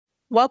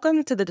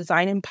Welcome to the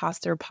Design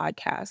Imposter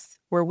podcast,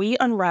 where we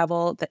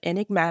unravel the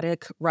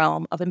enigmatic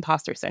realm of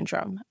imposter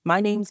syndrome.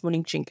 My name's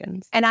Monique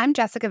Jenkins. And I'm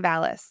Jessica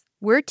Vallis.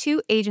 We're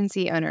two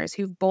agency owners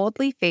who've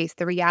boldly faced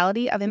the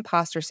reality of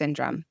imposter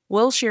syndrome.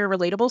 We'll share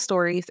relatable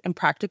stories and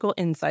practical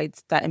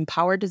insights that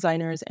empower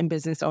designers and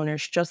business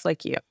owners just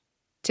like you.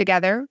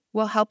 Together,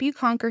 we'll help you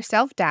conquer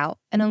self-doubt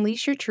and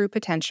unleash your true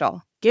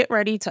potential. Get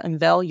ready to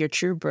unveil your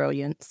true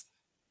brilliance.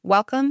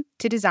 Welcome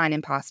to Design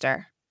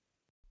Imposter.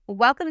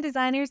 Welcome,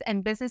 designers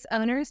and business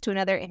owners, to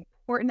another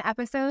important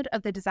episode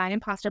of the Design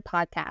Imposter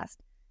podcast.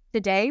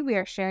 Today, we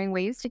are sharing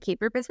ways to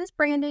keep your business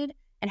branded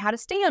and how to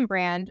stay on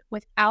brand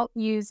without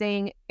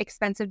using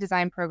expensive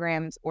design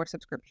programs or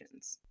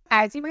subscriptions.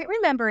 As you might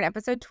remember, in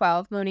episode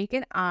 12, Monique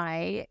and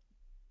I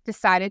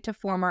decided to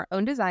form our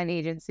own design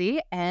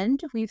agency,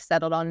 and we've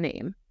settled on a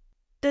name.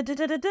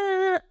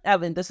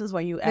 Evan, this is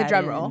when you add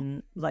drum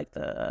roll, like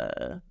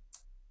the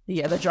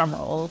drum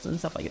rolls and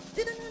stuff like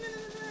that.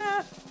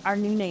 Our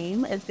new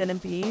name is going to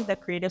be the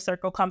Creative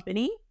Circle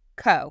Company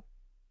Co.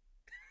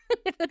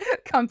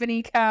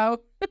 Company Co.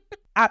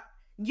 We got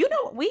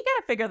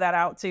to figure that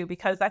out too,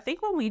 because I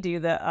think when we do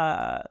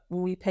when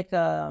we pick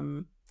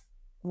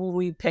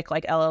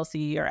like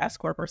LLC or S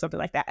Corp or something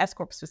like that, S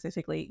Corp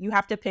specifically, you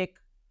have to pick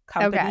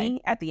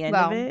company at the end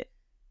of it.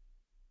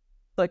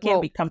 So it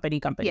can't be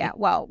company. Yeah,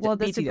 we'll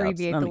just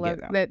abbreviate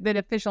the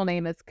official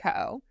name is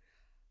Co.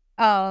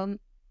 But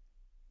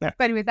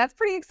anyways, that's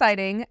pretty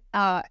exciting.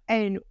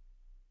 And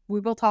we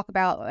will talk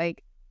about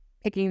like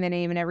picking the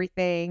name and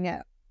everything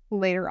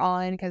later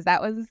on, because that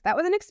was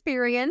an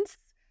experience.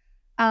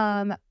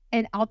 And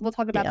we'll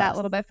talk about that a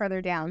little bit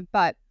further down.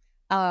 But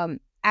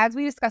as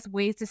we discuss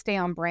ways to stay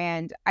on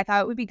brand, I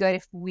thought it would be good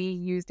if we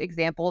used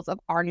examples of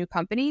our new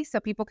company so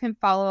people can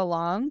follow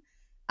along,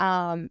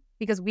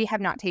 because we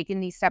have not taken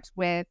these steps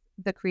with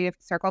the Creative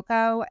Circle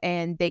Co.,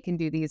 and they can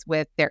do these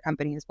with their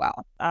company as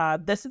well.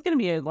 This is going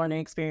to be a learning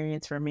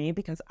experience for me,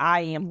 because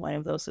I am one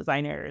of those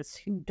designers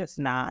who does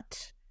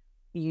not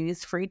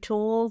use free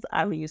tools.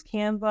 I don't use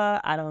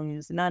Canva. I don't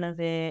use none of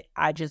it.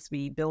 I just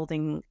be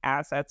building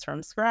assets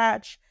from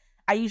scratch.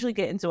 I usually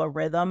get into a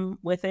rhythm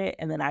with it,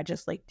 and then I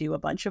just like do a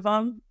bunch of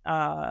them.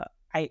 I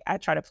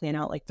try to plan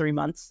out like 3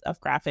 months of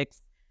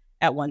graphics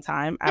at one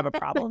time. I have a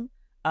problem.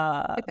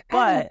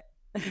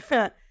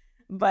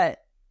 But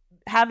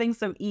having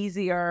some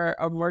easier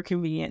or more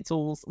convenient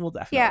tools will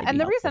definitely be and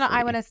the reason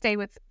I want to stay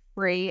with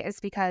free is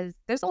because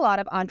there's a lot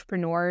of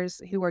entrepreneurs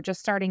who are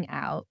just starting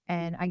out,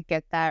 and I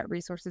get that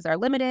resources are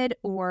limited.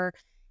 Or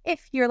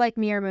if you're like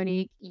me or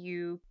Monique,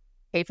 you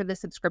pay for the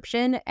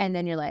subscription and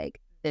then you're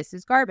like, this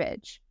is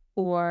garbage.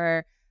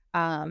 Or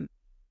I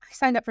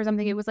signed up for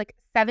something, it was like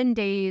 7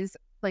 days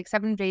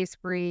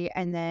free,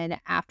 and then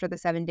after the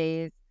 7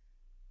 days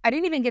I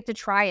didn't even get to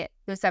try it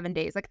those 7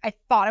 days. Like, I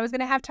thought I was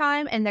going to have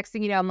time, and next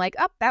thing you know, I'm like,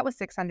 oh, that was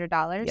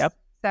 $600. Yep.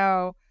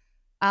 So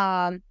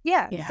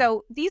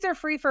so these are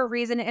free for a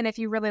reason, and if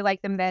you really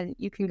like them, then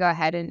you can go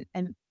ahead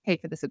and pay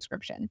for the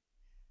subscription.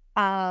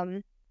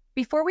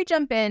 Before we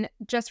jump in,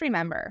 just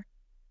remember,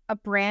 a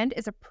brand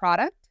is a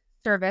product,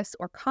 service,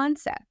 or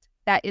concept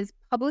that is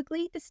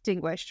publicly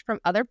distinguished from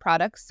other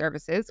products,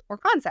 services, or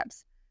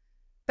concepts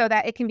so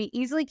that it can be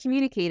easily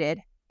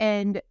communicated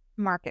and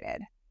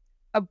marketed.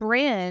 A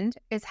brand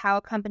is how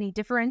a company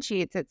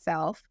differentiates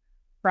itself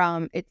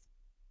from its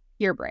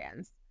peer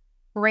brands.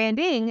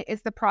 Branding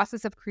is the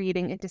process of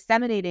creating and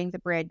disseminating the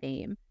brand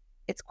name,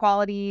 its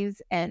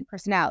qualities and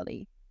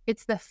personality.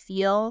 It's the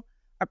feel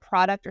a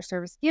product or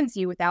service gives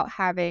you without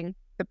having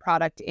the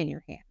product in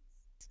your hands.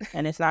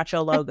 And it's not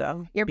your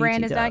logo. Your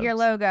brand is not your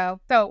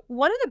logo. So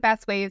one of the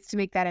best ways to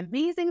make that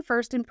amazing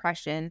first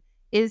impression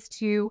is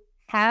to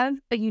have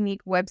a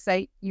unique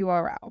website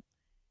URL.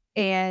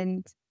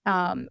 And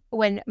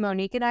when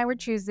Monique and I were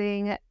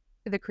choosing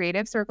the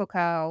Creative Circle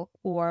Co.,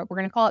 or we're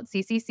going to call it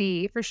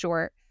CCC for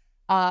short,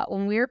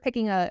 when we were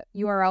picking a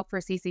URL for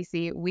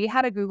CCC, we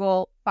had a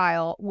Google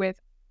file with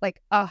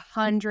like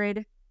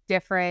 100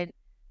 different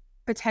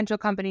potential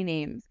company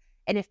names.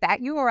 And if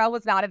that URL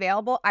was not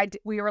available,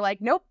 we were like,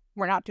 nope,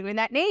 we're not doing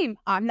that name.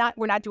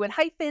 We're not doing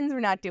hyphens. We're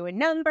not doing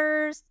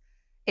numbers.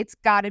 It's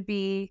got to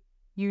be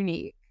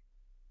unique.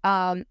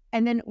 And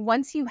then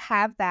once you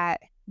have that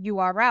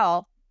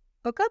URL,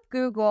 look up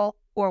Google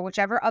or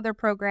whichever other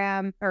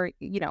program or,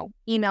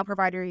 email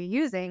provider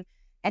you're using,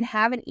 and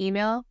have an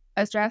email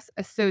address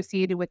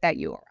associated with that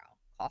URL.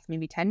 Costs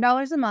maybe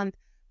 $10 a month,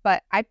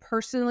 but I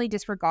personally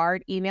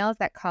disregard emails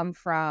that come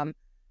from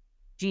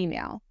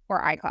Gmail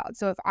or iCloud.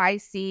 So if I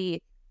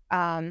see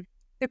the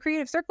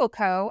Creative Circle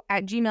Co.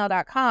 at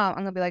gmail.com,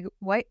 I'm going to be like,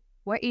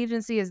 what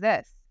agency is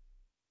this?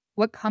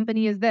 What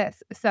company is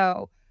this?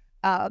 So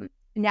now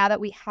that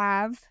we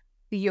have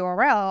the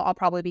URL, I'll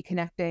probably be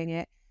connecting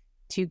it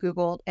to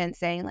Google and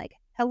saying like,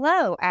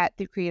 hello at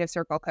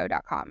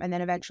thecreativecircleco.com. And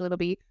then eventually it'll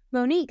be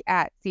Monique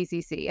at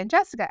CCC and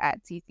Jessica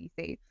at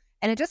CCC.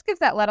 And it just gives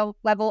that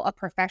level of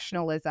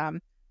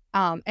professionalism.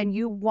 And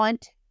you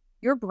want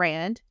your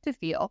brand to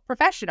feel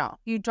professional.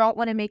 You don't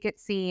want to make it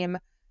seem,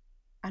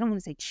 I don't want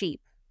to say cheap,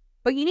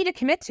 but you need to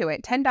commit to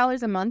it.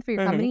 $10 a month for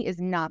your company is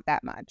not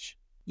that much.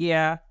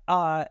 Yeah.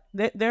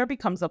 There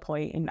becomes a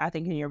point, and I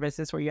think in your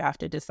business where you have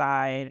to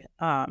decide,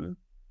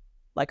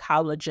 like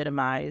how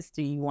legitimized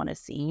do you want to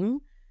seem?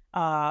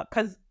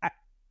 Because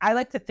I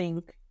like to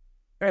think,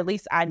 or at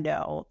least I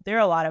know, there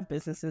are a lot of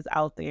businesses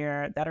out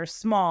there that are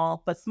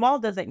small, but small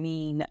doesn't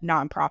mean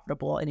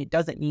non-profitable, and it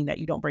doesn't mean that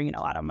you don't bring in a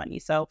lot of money.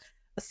 So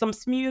some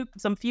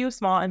few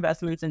small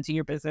investments into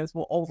your business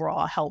will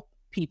overall help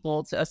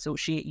people to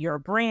associate your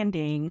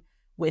branding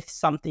with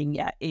something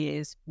that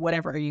is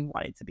whatever you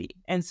want it to be.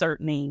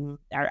 Insert name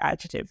or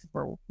adjective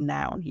for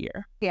noun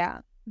here. Yeah.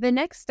 The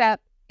next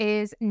step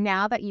is,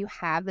 now that you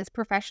have this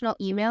professional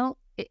email,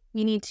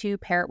 you need to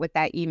pair it with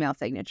that email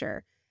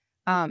signature.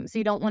 So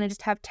you don't want to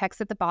just have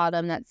text at the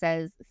bottom that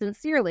says,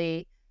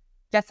 "Sincerely,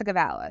 Jessica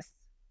Vallis."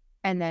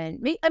 And then,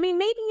 maybe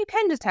you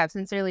can just have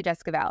 "Sincerely,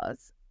 Jessica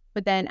Vallis."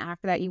 But then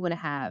after that, you want to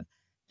have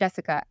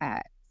Jessica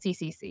at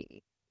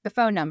CCC, the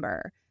phone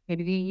number,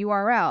 maybe the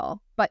URL.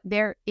 But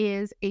there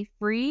is a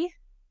free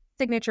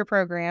signature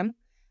program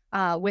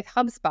with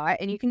HubSpot,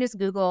 and you can just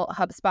Google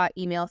HubSpot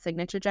email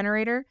signature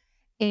generator,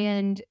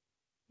 and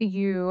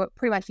you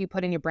pretty much, you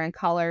put in your brand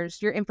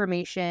colors, your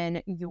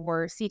information,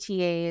 your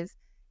CTAs.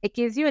 It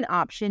gives you an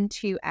option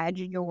to add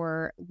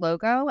your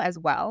logo as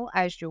well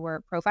as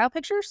your profile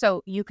picture,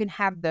 so you can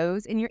have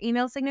those in your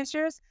email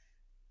signatures.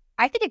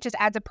 I think it just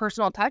adds a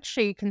personal touch so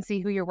you can see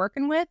who you're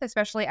working with,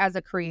 especially as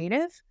a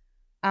creative.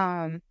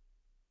 Um,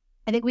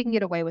 I think we can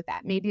get away with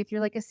that. Maybe if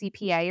you're like a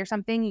CPA or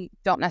something, you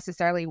don't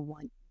necessarily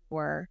want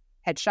your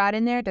headshot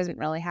in there. It doesn't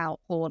really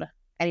hold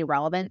any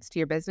relevance to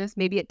your business.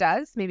 Maybe it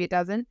does, maybe it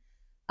doesn't.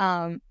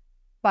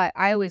 But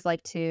I always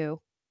like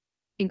to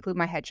include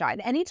my headshot.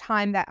 And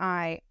anytime that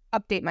I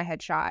update my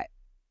headshot,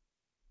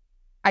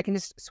 I can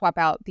just swap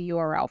out the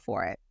URL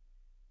for it.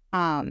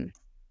 Yeah.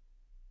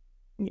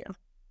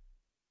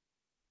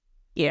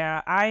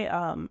 Yeah,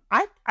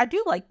 I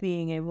do like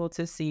being able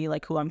to see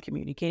like who I'm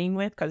communicating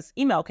with, because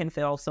email can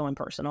feel so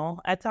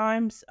impersonal at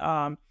times.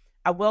 I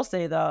will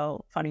say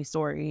though, funny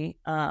story.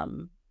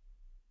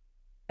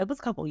 It was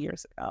a couple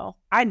years ago.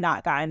 I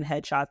not gotten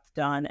headshots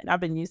done, and I've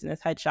been using this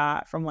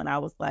headshot from when I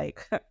was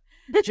like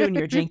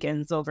Junior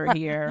Jenkins over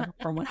here,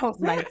 from when I was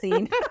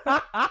 19.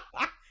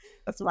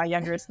 That's my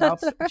younger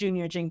self,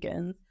 Junior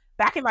Jenkins.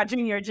 Back in my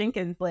Junior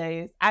Jenkins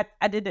days, I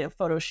did a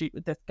photo shoot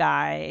with this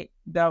guy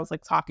that I was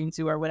like talking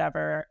to or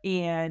whatever.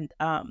 And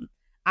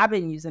I've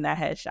been using that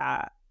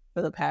headshot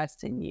for the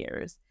past 10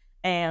 years.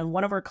 And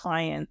one of our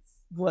clients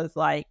was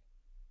like,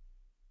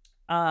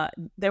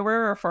 they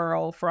were a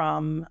referral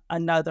from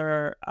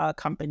another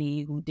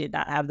company who did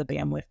not have the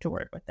bandwidth to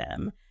work with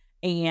them.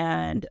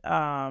 And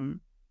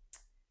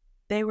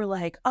they were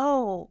like,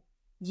 "Oh,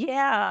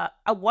 yeah,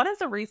 one of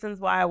the reasons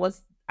why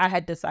I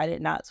had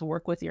decided not to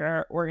work with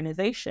your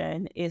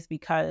organization is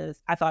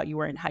because I thought you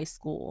were in high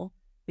school,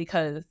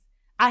 because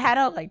I had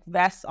a like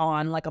vest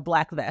on, like a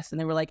black vest, and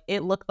they were like,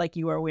 it looked like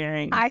you were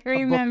wearing I a book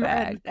remember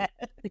bag, that.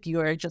 like you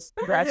were just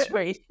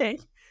graduating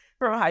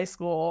from high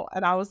school."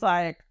 And I was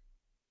like,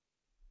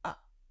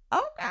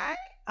 okay.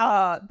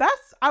 I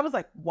was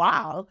like,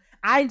 wow.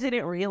 I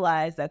didn't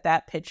realize that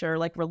that picture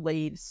like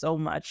relayed so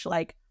much,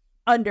 like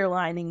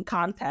underlining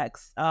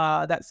context,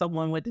 that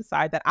someone would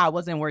decide that I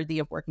wasn't worthy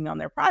of working on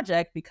their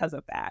project because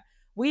of that.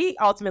 We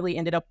ultimately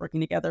ended up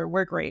working together.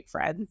 We're great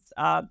friends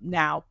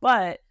now,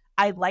 but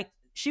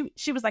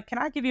she was like, "Can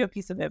I give you a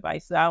piece of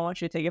advice? I don't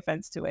want you to take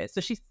offense to it."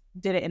 So she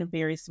did it in a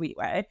very sweet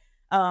way.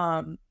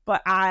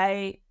 But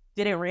I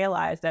didn't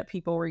realize that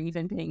people were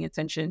even paying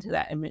attention to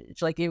that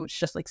image. Like it was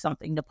just like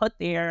something to put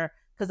there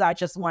because I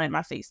just wanted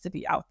my face to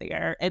be out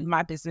there. And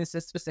my business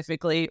is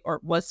specifically,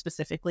 or was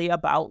specifically,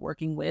 about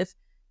working with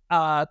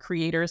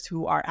creators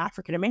who are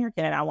African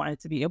American. And I wanted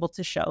to be able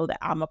to show that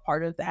I'm a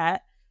part of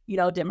that,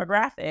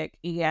 demographic.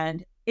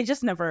 And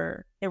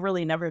it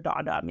really never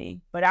dawned on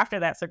me. But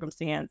after that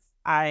circumstance,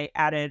 I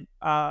added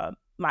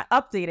my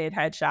updated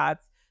headshots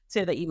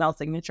to the email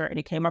signature, and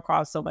it came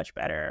across so much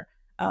better.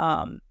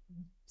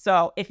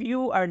 So if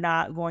you are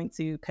not going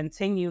to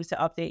continue to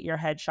update your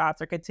headshots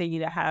or continue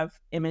to have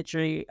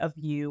imagery of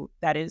you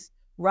that is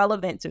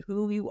relevant to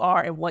who you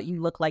are and what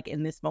you look like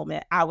in this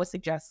moment, I would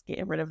suggest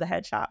getting rid of the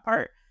headshot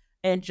part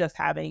and just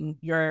having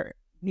your,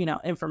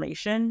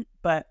 information.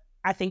 But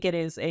I think it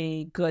is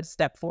a good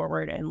step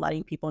forward in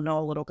letting people know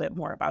a little bit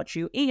more about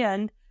you.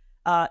 And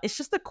it's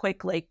just a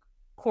quick like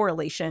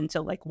correlation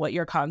to like what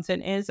your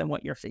content is and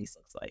what your face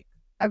looks like.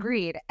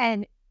 Agreed.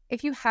 And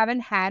if you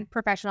haven't had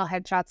professional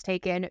headshots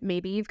taken,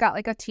 maybe you've got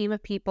like a team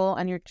of people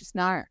and you're just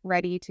not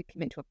ready to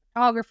commit to a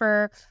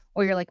photographer,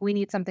 or you're like, we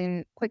need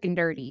something quick and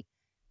dirty.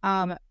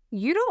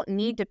 You don't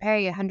need to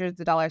pay hundreds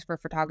of dollars for a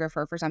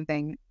photographer for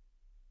something,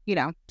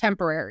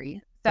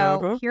 temporary.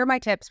 So here are my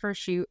tips for a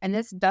shoot. And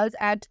this does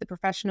add to the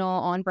professional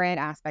on brand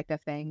aspect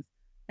of things.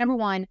 Number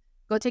one,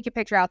 go take your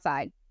picture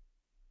outside.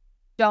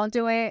 Don't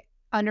do it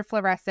under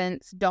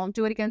fluorescence. Don't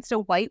do it against a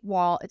white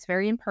wall. It's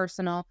very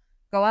impersonal.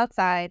 Go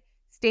outside.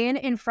 Stand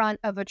in front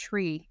of a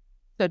tree.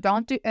 So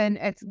don't do, and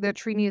it's the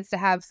tree needs to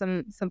have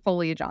some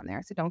foliage on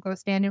there. So don't go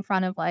stand in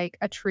front of like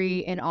a tree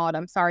in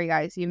autumn. Sorry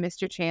guys, you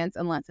missed your chance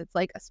unless it's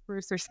like a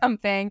spruce or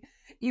something.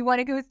 You want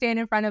to go stand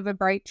in front of a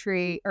bright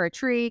tree or a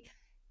tree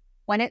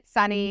when it's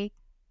sunny.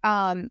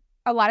 A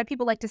lot of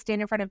people like to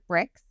stand in front of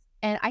bricks,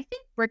 and I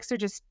think bricks are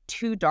just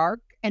too dark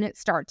and it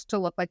starts to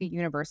look like a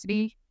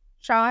university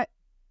shot.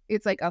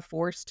 It's like a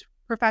forced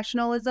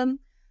professionalism.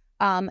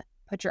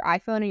 Put your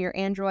iPhone or your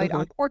Android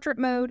on portrait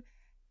mode,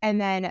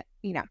 and then,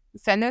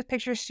 send those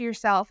pictures to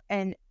yourself.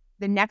 And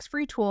the next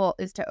free tool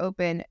is to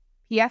open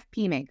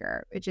PFP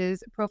Maker, which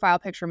is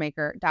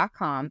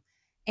profilepicturemaker.com,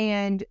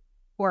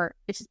 or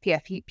it's just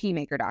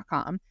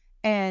pfpmaker.com,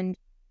 and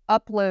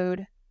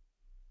upload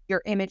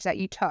your image that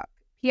you took.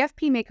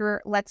 PFP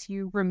Maker lets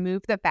you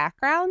remove the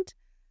background,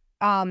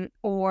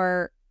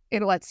 or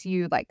it lets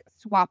you like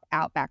swap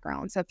out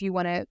backgrounds. So if you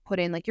want to put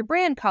in like your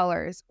brand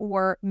colors,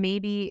 or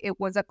maybe it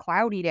was a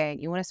cloudy day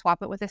and you want to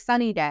swap it with a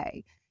sunny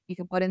day, you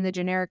can put in the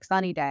generic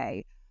sunny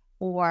day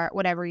or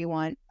whatever you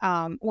want.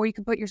 Or you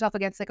can put yourself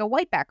against like a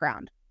white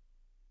background.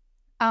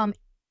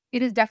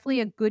 It is definitely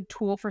a good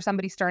tool for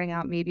somebody starting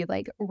out, maybe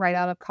like right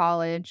out of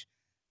college.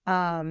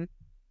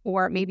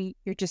 Or maybe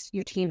your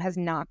team has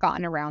not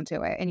gotten around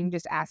to it and you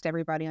just asked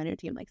everybody on your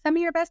team, like, send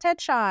me your best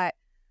headshot.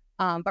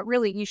 But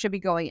really, you should be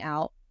going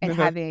out and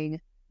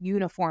having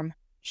uniform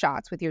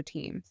shots with your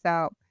team.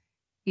 So,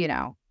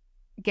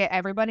 get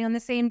everybody on the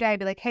same day.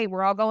 Be like, hey,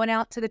 we're all going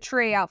out to the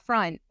tree out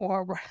front,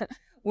 or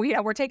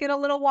we're taking a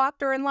little walk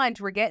during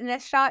lunch. We're getting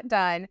this shot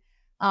done.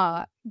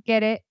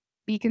 Get it.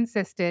 Be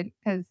consistent,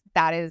 because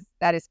that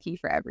is key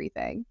for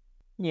everything.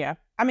 Yeah.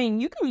 I mean,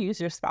 you can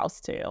use your spouse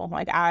too.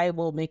 Like, I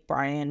will make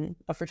Brian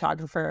a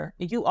photographer.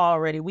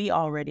 We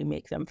already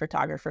make them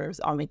photographers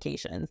on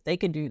vacations. They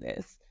can do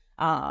this.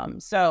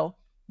 So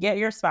get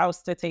your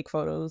spouse to take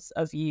photos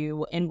of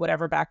you in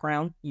whatever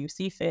background you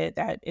see fit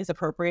that is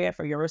appropriate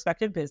for your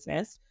respective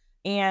business,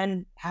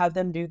 and have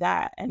them do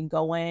that and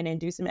go in and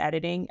do some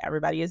editing.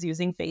 Everybody is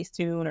using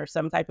Facetune or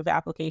some type of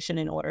application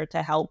in order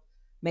to help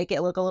make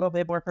it look a little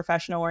bit more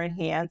professional or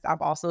enhanced.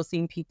 I've also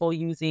seen people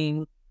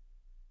using,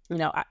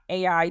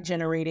 AI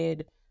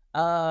generated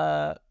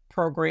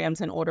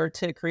programs in order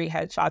to create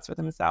headshots for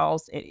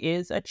themselves. It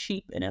is a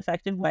cheap and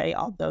effective way,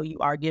 although you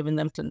are giving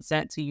them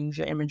consent to use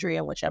your imagery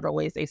in whichever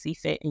ways they see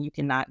fit, and you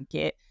cannot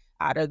get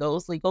out of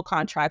those legal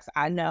contracts.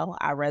 I know,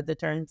 I read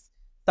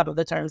some of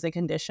the terms and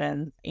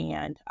conditions,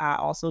 and I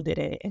also did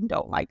it and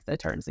don't like the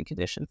terms and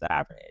conditions that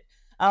I've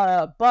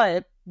read.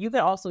 But you can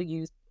also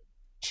use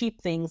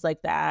cheap things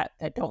like that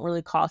don't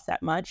really cost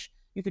that much.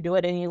 You could do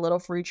it in a little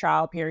free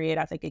trial period.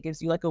 I think it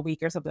gives you like a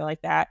week or something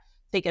like that.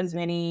 Take as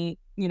many,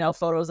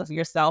 photos of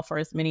yourself, or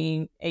as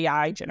many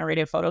AI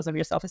generated photos of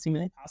yourself as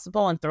humanly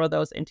possible, and throw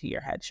those into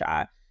your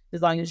headshot.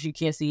 As long as you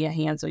can't see your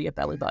hands or your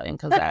belly button,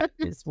 because that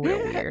is real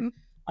weird.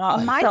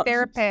 My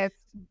therapist,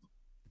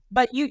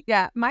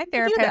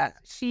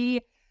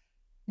 she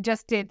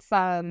just did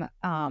some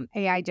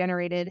AI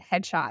generated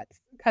headshots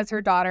because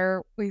her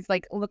daughter was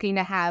like looking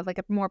to have like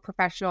a more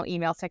professional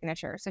email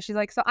signature. So she's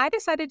like, so I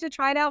decided to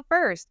try it out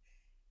first.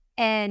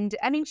 And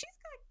I mean, she's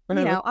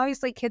got,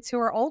 obviously kids who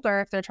are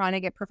older if they're trying to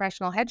get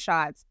professional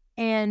headshots.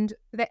 And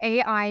the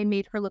AI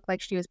made her look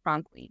like she was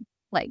prom queen.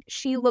 Like,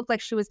 she looked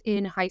like she was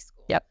in high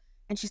school. Yep.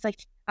 And she's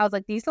like, I was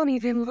like, these don't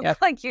even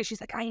look like you.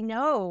 She's like, I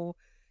know.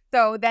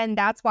 So then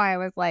that's why I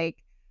was like,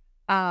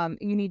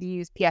 you need to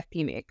use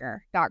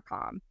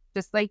pfpmaker.com.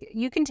 Just like,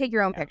 you can take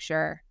your own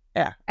picture.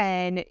 Yeah.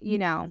 And,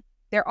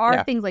 there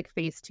are things like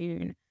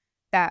Facetune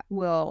that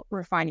will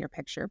refine your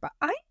picture. But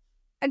I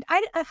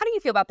how do you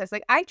feel about this?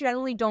 Like, I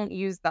generally don't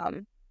use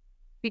them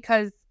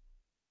because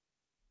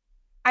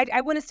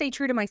I want to stay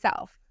true to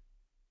myself.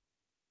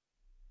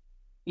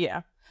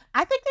 Yeah.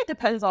 I think it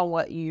depends on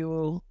what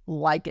you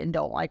like and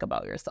don't like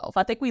about yourself.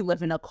 I think we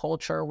live in a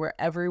culture where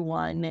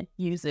everyone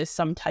uses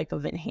some type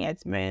of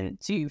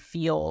enhancement to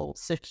feel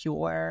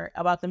secure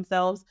about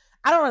themselves.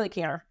 I don't really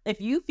care. If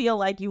you feel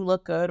like you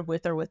look good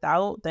with or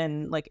without,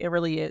 then like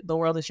the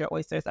world is your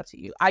oyster. It's up to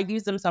you. I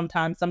use them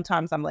sometimes.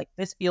 Sometimes I'm like,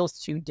 this feels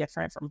too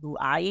different from who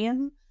I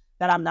am,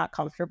 that I'm not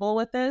comfortable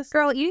with this.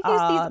 Girl, you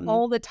use these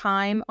all the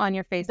time on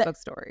your Facebook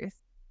stories.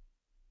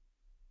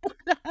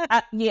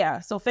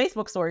 So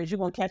Facebook stories, you're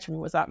gonna catch me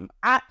with something.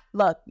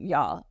 Look,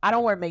 y'all, I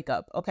don't wear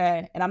makeup,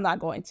 okay, and I'm not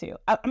going to.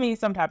 I mean,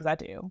 sometimes I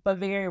do, but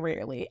very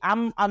rarely.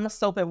 I'm a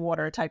soap and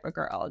water type of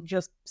girl.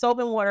 Just soap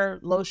and water,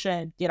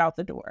 lotion, get out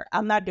the door.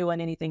 I'm not doing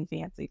anything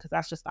fancy because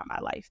that's just not my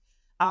life.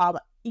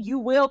 You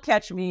will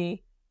catch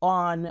me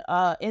on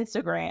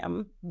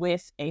Instagram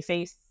with a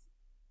face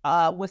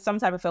with some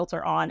type of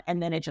filter on,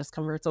 and then it just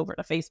converts over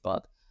to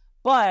Facebook.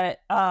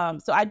 But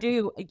so I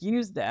do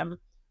use them,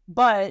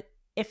 but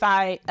if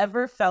I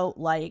ever felt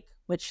like,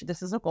 which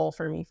this is a goal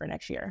for me for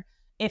next year,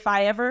 if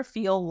I ever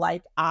feel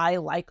like I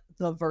like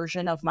the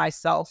version of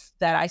myself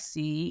that I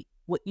see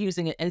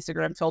using an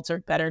Instagram filter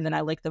better than I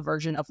like the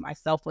version of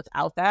myself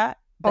without that,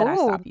 then I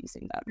stop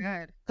using them.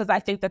 Good. Because I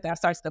think that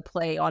starts to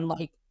play on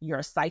like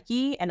your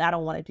psyche, and I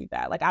don't want to do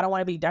that. Like, I don't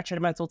want to be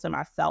detrimental to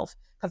myself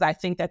because I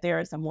think that there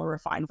is a more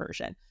refined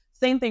version.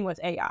 Same thing with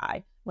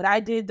AI. when I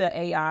did the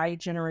AI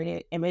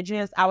generated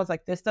images, I was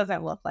like, this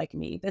doesn't look like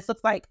me. This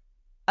looks like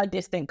a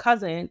distant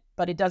cousin,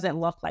 but it doesn't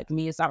look like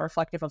me. It's not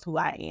reflective of who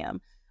I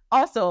am.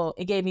 Also,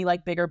 it gave me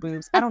like bigger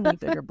boobs. I don't need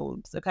bigger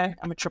boobs. Okay.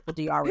 I'm a triple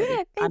D already.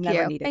 I Thank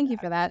never you. needed Thank you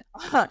for that.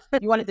 that.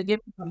 You wanted to give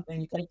me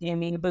something, you could have given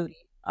me a booty.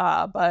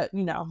 But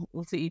you know,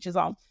 to each his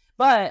own.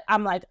 But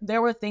I'm like,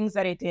 there were things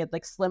that it did,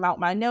 like slim out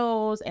my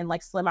nose and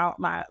like slim out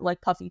my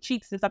like puffy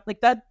cheeks and stuff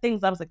like that.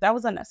 Things I was like, that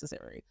was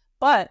unnecessary.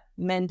 But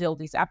men build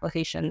these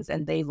applications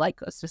and they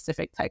like a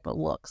specific type of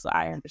look. So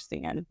I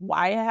understand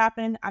why it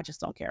happened. I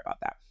just don't care about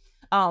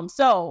that.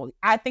 So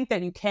I think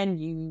that you can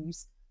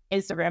use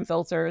Instagram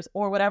filters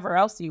or whatever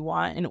else you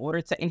want in order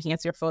to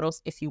enhance your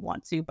photos if you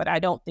want to. But I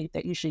don't think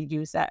that you should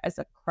use that as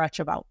a crutch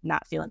about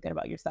not feeling good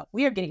about yourself.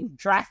 We are getting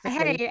drastically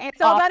Hey,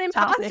 it's all about off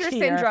topic imposter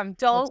here. syndrome.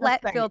 Don't Just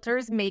let saying.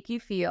 filters make you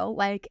feel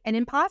like an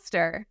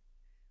imposter,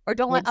 or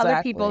don't let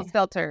other people's Exactly.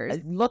 filters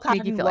Look how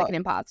make you you feel like look. an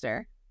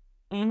imposter.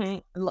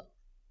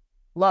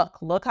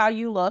 Look how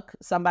you look.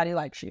 Somebody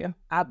likes you.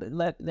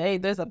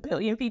 There's a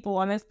billion people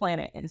on this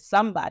planet, and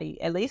somebody,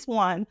 at least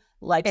one,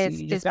 likes you. You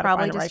just It's gotta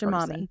probably find the right just your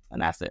person, mommy.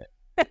 and that's it.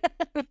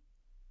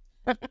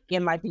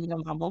 It might be your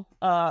mama.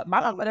 My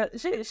mama,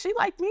 she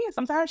liked me.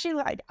 Sometimes she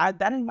like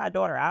that is my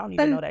daughter. I don't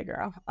even know that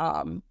girl.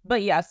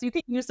 But yes, you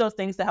can use those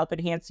things to help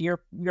enhance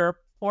your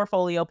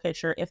portfolio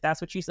picture if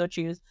that's what you so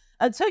choose.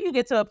 Until you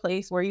get to a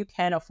place where you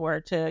can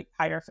afford to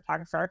hire a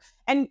photographer,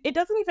 and it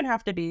doesn't even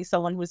have to be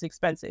someone who's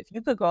expensive.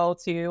 You could go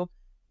to,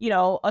 you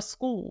know, a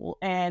school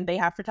and they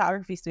have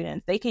photography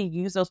students. They can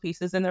use those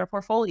pieces in their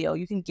portfolio.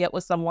 You can get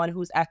with someone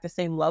who's at the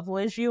same level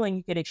as you, and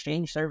you can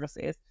exchange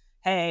services.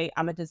 Hey,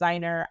 I'm a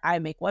designer. I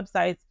make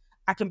websites.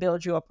 I can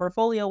build you a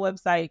portfolio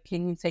website.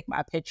 Can you take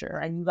my picture?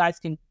 And you guys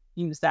can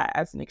use that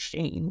as an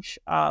exchange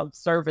of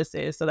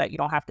services so that you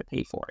don't have to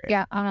pay for it.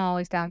 Yeah, I'm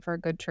always down for a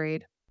good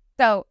trade.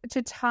 So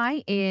to tie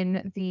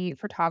in the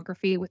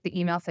photography with the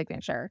email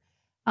signature,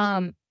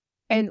 and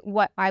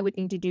what I would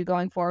need to do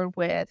going forward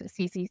with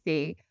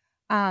CCC,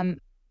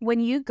 when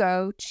you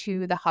go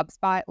to the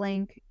HubSpot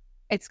link,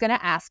 it's going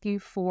to ask you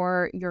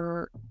for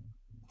your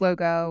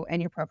logo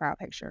and your profile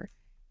picture.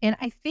 And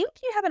I think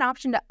you have an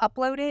option to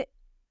upload it,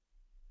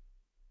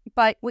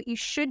 but what you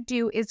should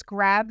do is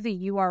grab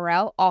the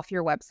URL off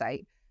your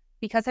website.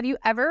 Because have you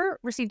ever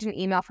received an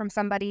email from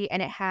somebody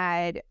and it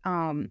had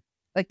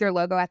like their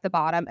logo at the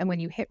bottom, and when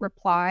you hit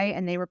reply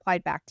and they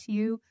replied back to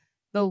you,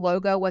 the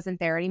logo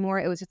wasn't there anymore.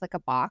 It was just like a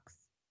box.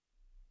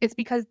 It's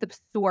because the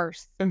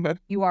source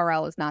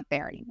URL is not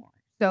there anymore.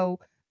 So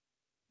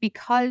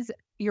because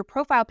your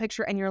profile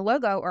picture and your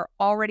logo are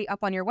already up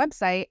on your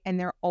website and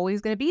they're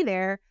always going to be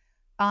there,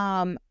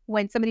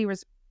 when somebody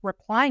was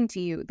replying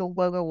to you, the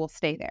logo will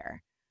stay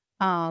there.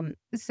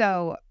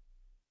 So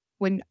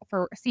when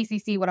for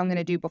CCC, what I'm going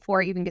to do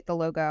before I even get the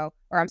logo,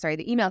 or I'm sorry,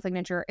 the email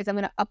signature, is I'm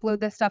going to upload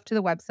this stuff to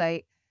the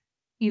website,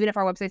 even if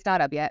our website's not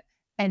up yet.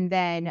 And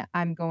then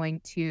I'm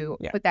going to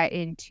put that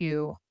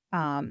into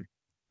the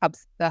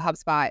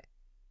HubSpot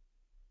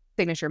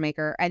signature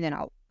maker, and then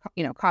I'll,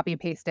 copy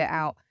and paste it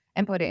out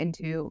and put it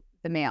into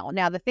the mail.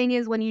 Now, the thing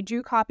is, when you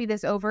do copy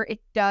this over, it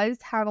does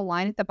have a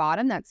line at the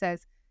bottom that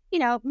says,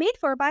 made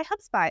for by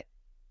HubSpot.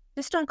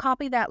 Just don't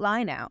copy that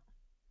line out.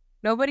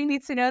 Nobody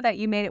needs to know that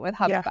you made it with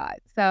HubSpot. Yeah.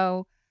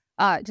 So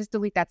just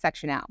delete that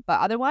section out.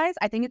 But otherwise,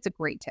 I think it's a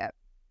great tip.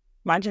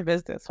 Mind your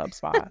business,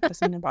 HubSpot.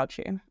 This isn't about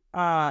you.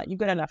 You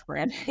good enough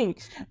branding.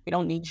 We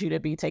don't need you to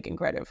be taking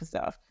credit for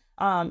stuff.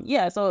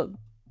 So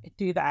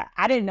do that.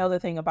 I didn't know the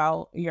thing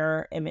about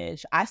your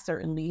image. I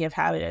certainly have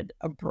had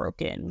a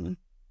broken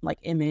like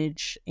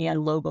image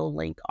and logo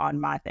link on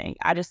my thing.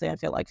 I just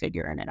didn't feel like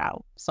figuring it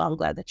out. So I'm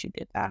glad that you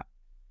did that.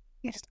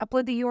 Yeah, just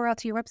upload the URL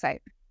to your website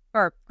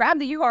or grab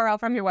the URL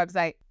from your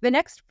website. The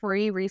next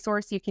free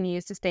resource you can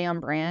use to stay on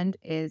brand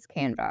is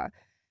Canva.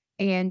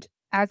 And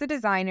as a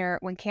designer,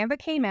 when Canva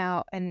came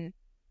out, and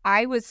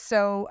I was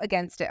so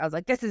against it, I was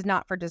like, this is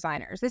not for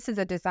designers. This is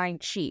a design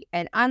cheat,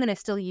 and I'm going to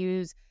still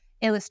use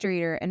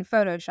Illustrator and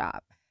Photoshop.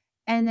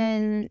 And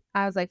then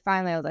I was like,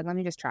 finally, let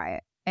me just try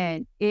it.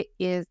 And it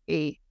is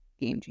a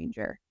game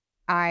changer.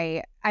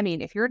 I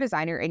mean, if you're a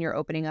designer and you're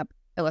opening up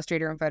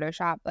Illustrator and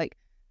Photoshop, like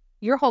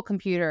your whole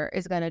computer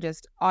is going to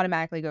just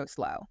automatically go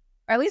slow.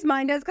 Or at least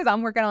mine does, because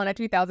I'm working on a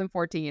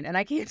 2014 and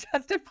I can't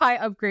justify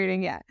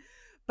upgrading yet.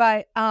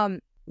 But don't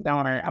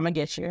worry, I'm gonna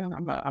get you.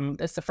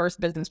 It's the first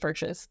business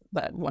purchase,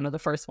 but one of the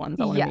first ones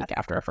I want to make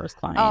after a first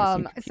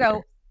client.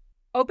 So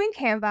open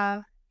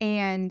Canva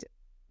and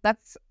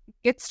let's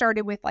get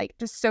started with like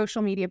just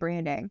social media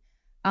branding.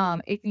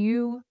 If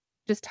you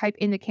just type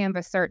in the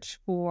Canva search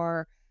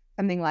for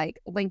something like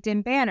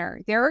LinkedIn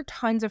banner, there are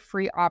tons of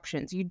free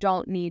options. You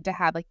don't need to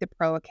have like the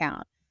pro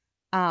account.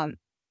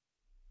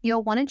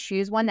 You'll want to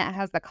choose one that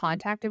has the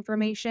contact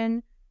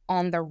information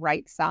on the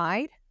right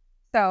side.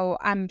 So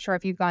I'm sure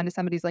if you've gone to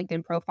somebody's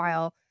LinkedIn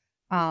profile,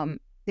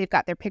 they've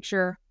got their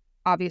picture.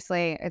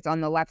 Obviously, it's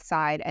on the left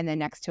side. And then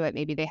next to it,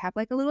 maybe they have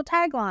like a little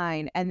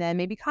tagline and then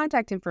maybe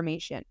contact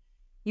information.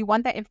 You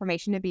want that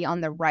information to be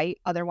on the right.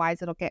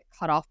 Otherwise, it'll get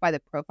cut off by the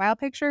profile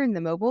picture in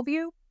the mobile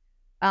view.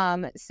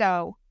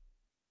 So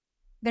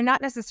they're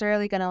not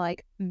necessarily going to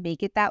like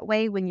make it that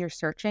way when you're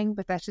searching,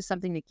 but that's just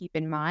something to keep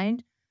in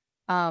mind.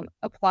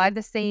 Apply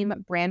the same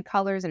brand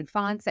colors and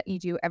fonts that you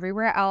do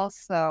everywhere else.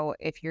 So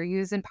if you're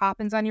using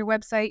Poppins on your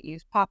website,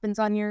 use Poppins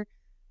on your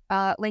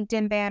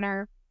LinkedIn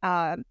banner.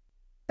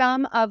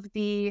 Some of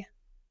the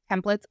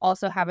templates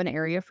also have an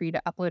area for you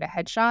to upload a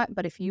headshot,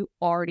 but if you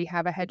already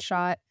have a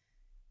headshot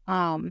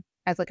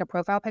as like a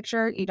profile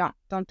picture, you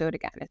don't do it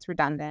again. It's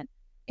redundant.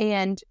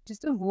 And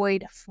just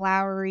avoid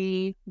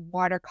flowery,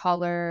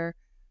 watercolor,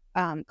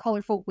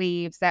 colorful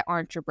waves that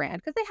aren't your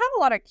brand, because they have a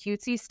lot of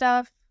cutesy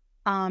stuff.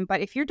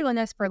 But if you're doing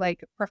this for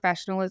like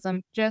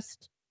professionalism,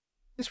 just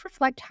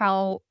reflect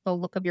how the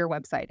look of your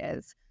website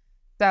is.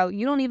 So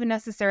you don't even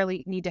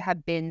necessarily need to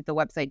have been the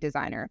website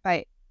designer,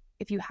 but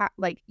if you have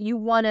like, you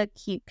want to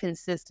keep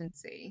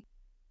consistency.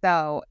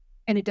 So,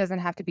 and it doesn't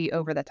have to be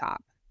over the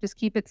top. Just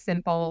keep it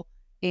simple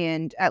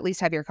and at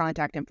least have your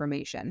contact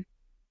information.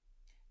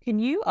 Can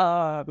you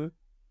I've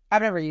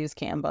never used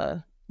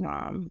Canva.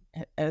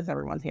 As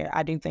everyone's here,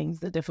 I do things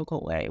the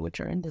difficult way, which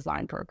are in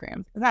design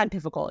programs. It's not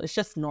difficult, it's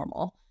just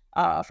normal,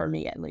 for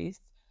me at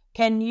least.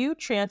 Can you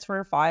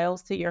transfer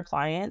files to your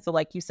client? So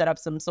like you set up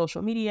some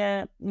social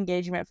media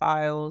engagement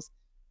files,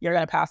 you're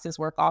going to pass this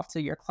work off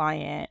to your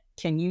client.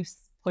 Can you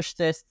push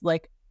this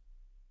like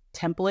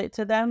template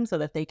to them so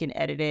that they can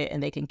edit it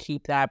and they can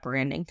keep that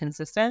branding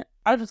consistent?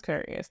 I was just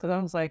curious because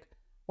I was like,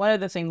 one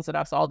of the things that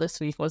I saw this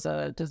week was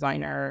a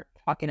designer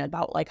talking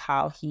about like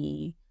how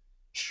he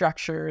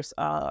structures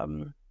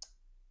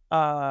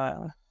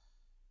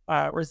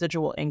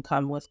residual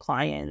income with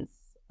clients,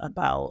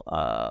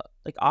 about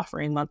like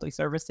offering monthly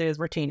services,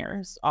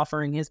 retainers,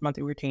 offering his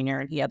monthly retainer.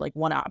 And he had like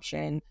one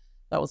option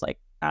that was like,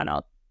 I don't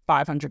know,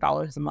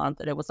 $500 a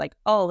month. And it was like,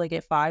 oh, they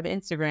get 5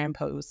 Instagram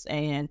posts.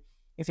 And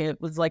if it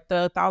was like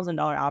the $1,000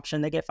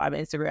 option, they get 5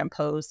 Instagram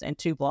posts and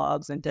 2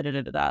 blogs and da da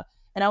da da da.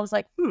 And I was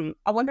like,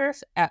 I wonder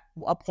if at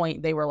a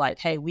point they were like,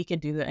 hey, we can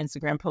do the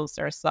Instagram posts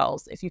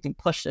ourselves if you can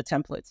push the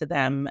template to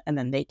them and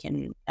then they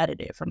can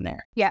edit it from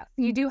there. Yeah,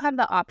 you do have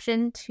the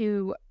option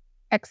to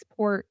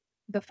export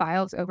the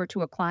files over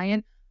to a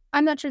client.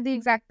 I'm not sure the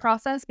exact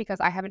process because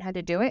I haven't had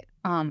to do it,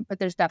 but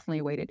there's definitely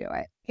a way to do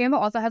it.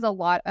 Canva also has a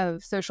lot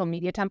of social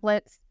media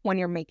templates when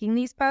you're making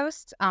these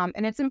posts,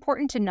 and it's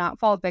important to not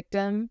fall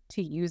victim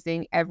to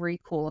using every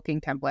cool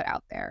looking template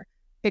out there.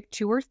 Pick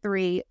 2 or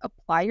 3,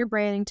 apply your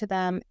branding to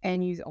them,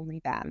 and use only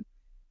them.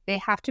 They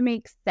have to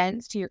make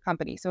sense to your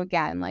company. So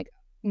again, like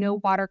no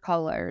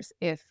watercolors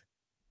if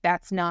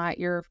that's not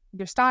your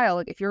style.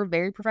 Like if you're a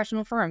very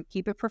professional firm,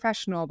 keep it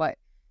professional. But,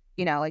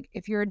 you know, like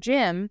if you're a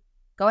gym,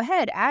 go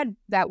ahead, add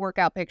that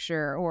workout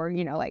picture or,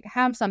 you know, like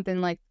have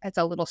something like that's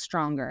a little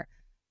stronger.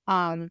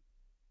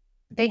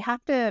 They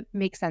have to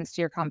make sense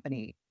to your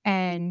company.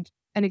 And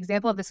an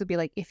example of this would be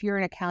like if you're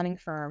an accounting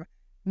firm,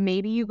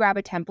 maybe you grab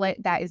a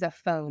template that is a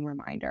phone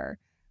reminder.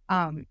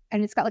 And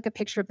it's got like a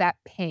picture of that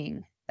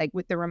ping, like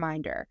with the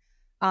reminder.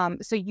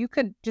 So you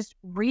could just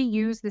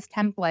reuse this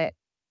template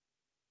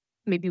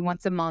maybe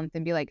once a month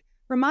and be like,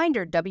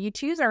 reminder,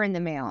 W-2s are in the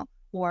mail,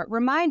 or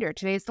reminder,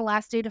 today's the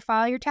last day to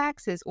file your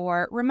taxes,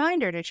 or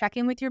reminder to check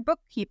in with your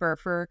bookkeeper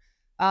for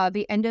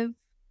the end of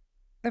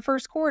the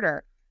first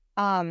quarter.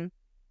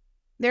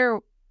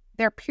 They're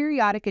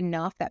periodic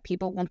enough that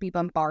people won't be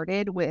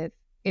bombarded with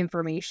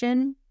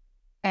information.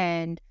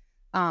 And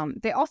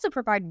they also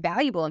provide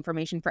valuable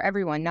information for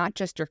everyone, not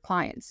just your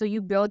clients. So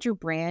you build your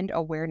brand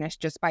awareness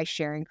just by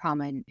sharing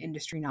common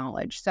industry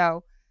knowledge.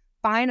 So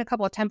find a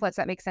couple of templates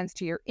that make sense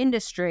to your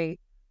industry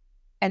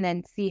and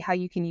then see how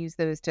you can use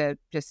those to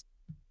just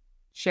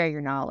share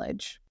your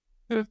knowledge.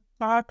 I'll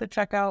have to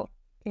check out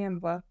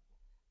Canva.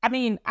 I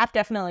mean, I've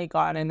definitely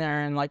gone in there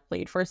and like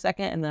played for a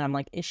second, and then I'm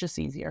like, it's just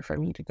easier for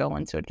me to go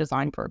into a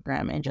design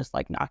program and just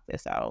like knock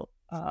this out.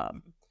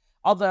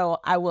 Although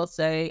I will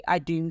say, I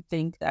do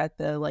think that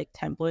the like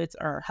templates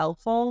are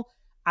helpful.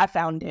 I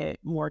found it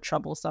more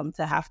troublesome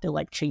to have to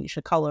like change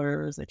the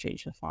colors and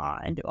change the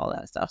font and do all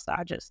that stuff. So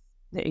I just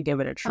didn't give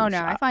it a true Oh no,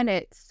 shot. I find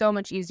it so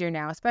much easier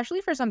now,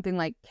 especially for something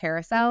like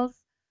carousels,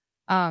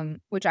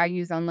 which I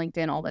use on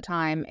LinkedIn all the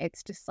time.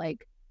 It's just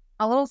like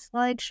a little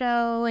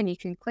slideshow and you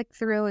can click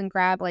through and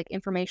grab like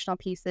informational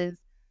pieces.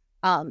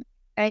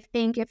 I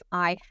think if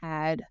I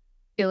had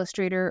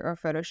Illustrator or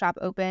Photoshop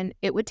open,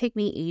 it would take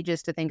me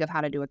ages to think of how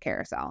to do a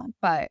carousel,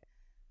 but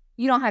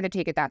you don't have to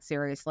take it that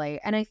seriously.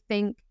 And I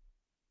think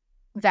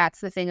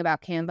that's the thing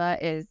about Canva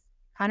is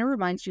kind of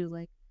reminds you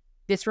like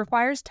this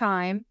requires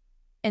time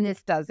and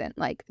this doesn't.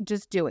 Like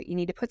just do it. You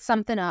need to put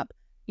something up.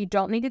 You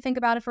don't need to think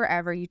about it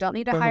forever. You don't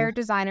need to hire a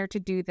designer to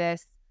do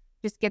this.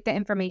 Just get the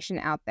information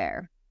out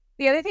there.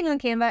 The other thing on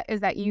Canva is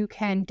that you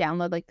can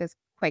download like this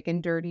quick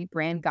and dirty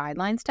brand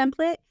guidelines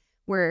template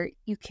where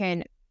you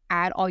can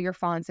add all your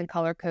fonts and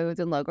color codes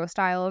and logo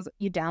styles.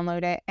 You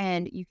download it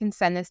and you can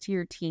send this to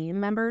your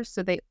team members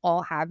so they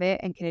all have it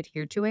and can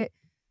adhere to it.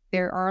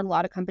 There are a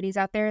lot of companies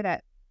out there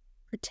that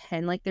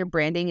pretend like their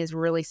branding is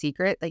really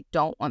secret. They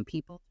don't want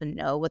people to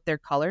know what their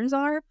colors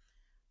are.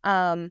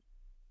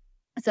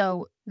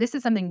 So this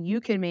is something you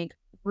can make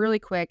really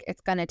quick.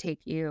 It's going to take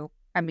you,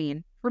 I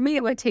mean, for me,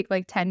 it would take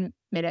like 10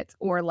 minutes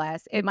or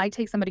less. It might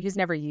take somebody who's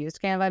never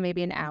used Canva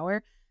maybe an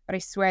hour, but I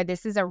swear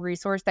this is a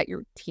resource that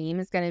your team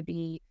is going to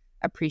be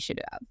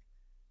appreciative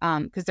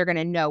of, because they're going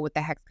to know what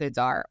the hex codes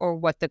are or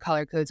what the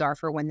color codes are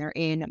for when they're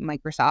in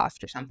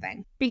Microsoft or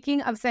something.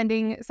 Speaking of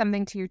sending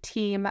something to your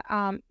team,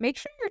 make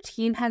sure your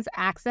team has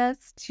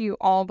access to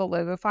all the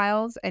logo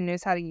files and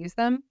knows how to use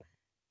them.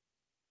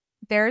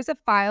 There's a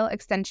file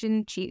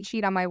extension cheat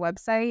sheet on my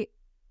website,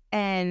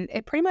 and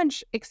it pretty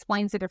much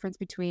explains the difference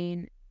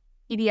between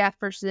PDF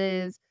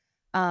versus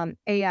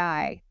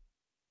AI,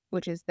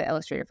 which is the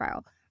Illustrator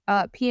file,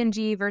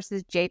 PNG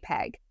versus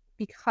JPEG,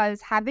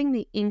 because having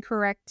the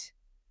incorrect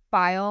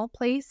file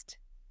placed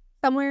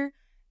somewhere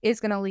is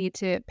going to lead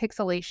to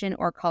pixelation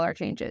or color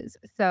changes.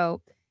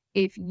 So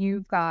if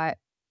you've got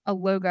a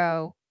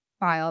logo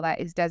file that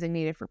is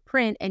designated for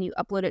print and you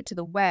upload it to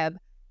the web,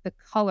 the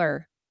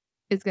color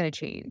is going to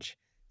change.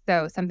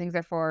 So some things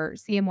are for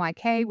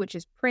CMYK, which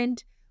is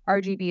print,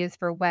 RGB is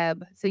for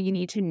web. So you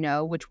need to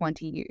know which one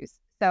to use.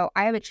 So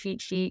I have a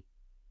cheat sheet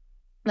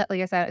that,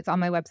 like I said, it's on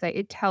my website.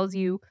 It tells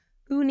you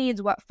who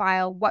needs what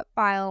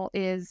file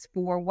is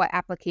for what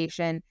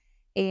application.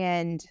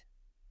 And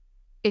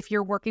if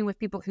you're working with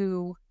people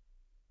who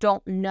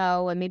don't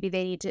know and maybe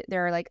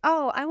they're like,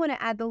 oh, I want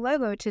to add the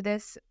logo to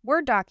this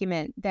Word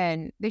document,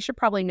 then they should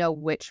probably know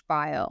which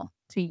file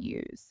to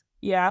use.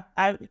 Yeah,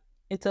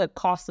 it's a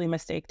costly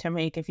mistake to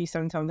make if you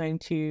send something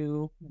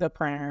to the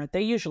printer.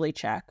 They usually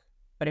check,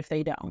 but if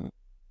they don't,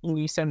 when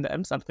you send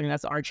them something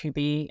that's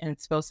RGB and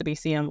it's supposed to be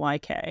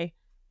CMYK,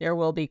 there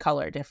will be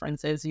color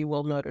differences. You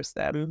will notice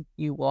them.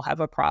 You will have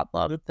a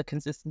problem. The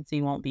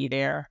consistency won't be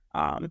there.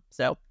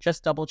 So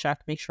just double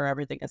check, make sure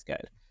everything is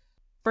good.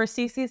 For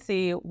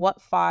CCC, what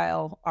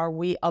file are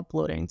we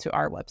uploading to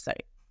our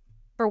website?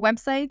 For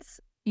websites,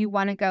 you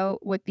want to go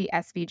with the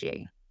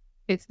SVG.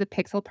 It's the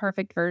pixel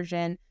perfect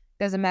version.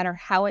 Doesn't matter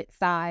how it's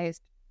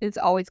sized. It's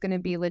always going to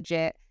be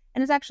legit.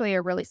 And it's actually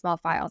a really small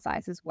file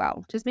size as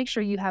well. Just make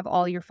sure you have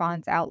all your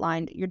fonts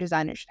outlined. Your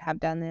designer should have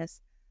done this.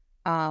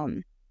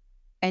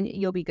 And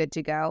you'll be good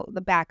to go. The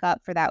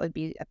backup for that would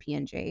be a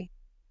PNG.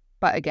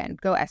 But again,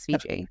 go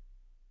SVG.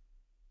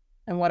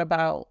 And what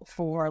about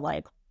for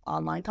like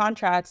online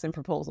contracts and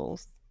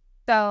proposals?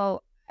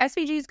 So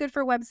SVG is good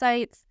for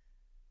websites,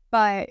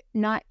 but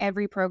not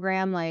every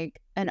program like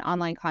an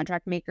online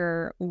contract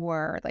maker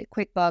or like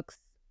QuickBooks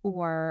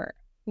or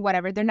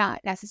whatever, they're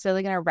not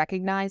necessarily going to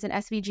recognize an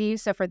SVG.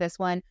 So for this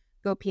one,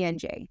 go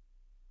PNG.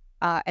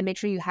 And make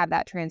sure you have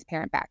that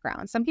transparent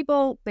background. Some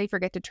people, they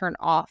forget to turn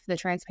off the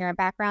transparent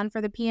background for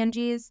the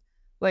PNGs,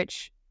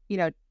 which,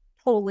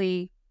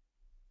 totally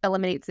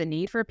eliminates the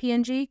need for a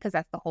PNG because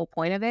that's the whole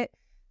point of it.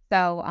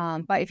 So,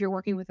 but if you're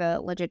working with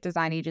a legit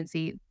design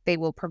agency, they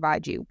will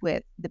provide you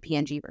with the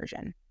PNG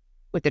version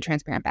with the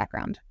transparent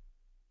background.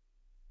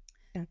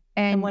 Yeah.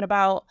 And what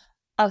about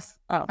us?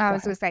 Oh, I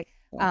was going to say,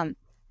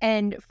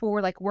 and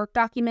for like work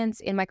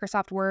documents in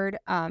Microsoft Word,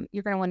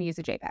 you're going to want to use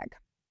a JPEG.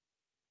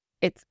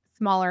 It's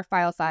smaller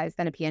file size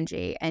than a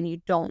PNG, and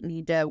you don't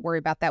need to worry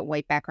about that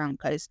white background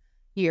because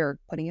you're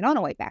putting it on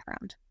a white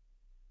background.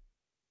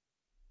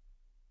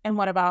 And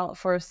what about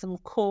for some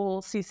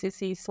cool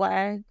CCC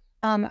swag?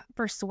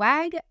 For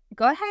swag,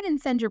 go ahead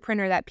and send your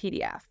printer that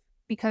PDF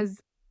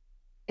because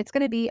it's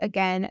going to be,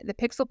 again, the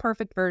pixel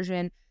perfect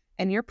version,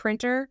 and your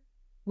printer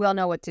will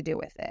know what to do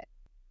with it.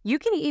 You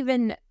can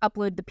even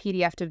upload the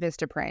PDF to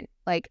Vistaprint.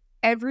 Like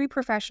every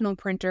professional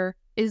printer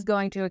is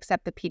going to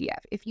accept the PDF.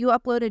 If you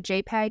upload a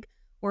JPEG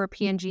or a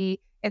PNG,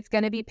 it's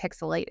going to be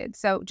pixelated.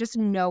 So just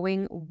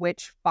knowing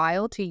which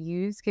file to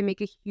use can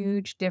make a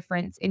huge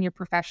difference in your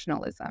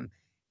professionalism.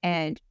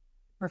 And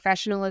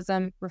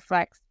professionalism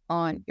reflects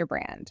on your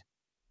brand.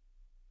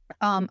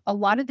 A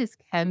lot of this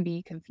can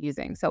be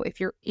confusing. So if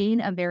you're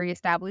in a very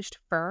established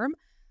firm,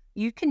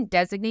 you can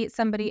designate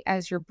somebody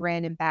as your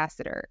brand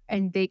ambassador,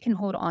 and they can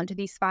hold on to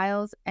these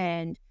files.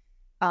 And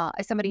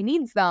if somebody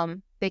needs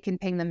them, they can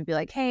ping them and be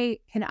like, hey,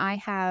 can I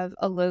have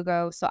a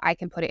logo so I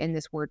can put it in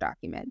this Word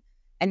document?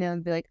 And they'll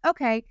be like,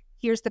 okay,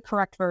 here's the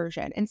correct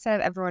version. Instead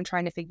of everyone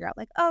trying to figure out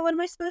like, oh, what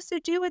am I supposed to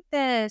do with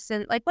this?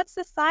 And like, what's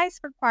the size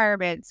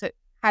requirement? So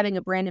having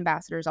a brand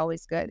ambassador is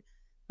always good.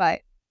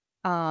 But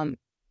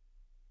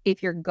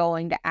if you're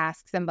going to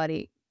ask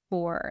somebody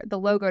for the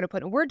logo to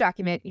put in a Word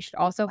document, you should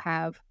also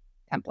have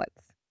templates.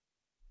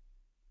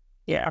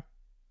 Yeah.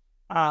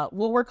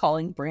 What we're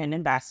calling brand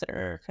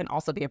ambassador can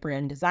also be a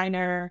brand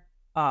designer.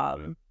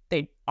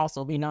 They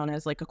also be known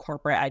as like a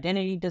corporate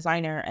identity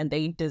designer, and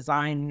they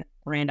design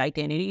brand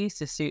identities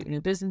to suit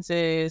new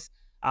businesses.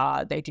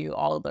 They do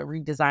all of the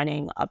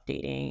redesigning,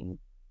 updating,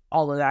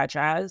 all of that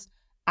jazz.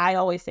 I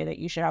always say that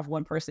you should have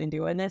one person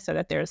doing this so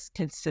that there's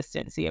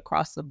consistency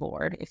across the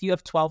board. If you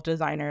have 12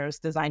 designers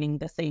designing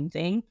the same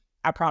thing,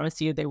 I promise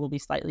you they will be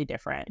slightly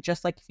different.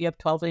 Just like if you have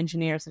 12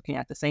 engineers looking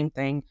at the same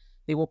thing,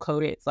 they will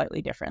code it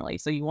slightly differently.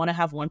 So you want to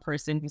have one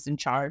person who's in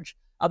charge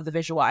of the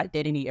visual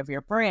identity of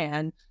your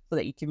brand so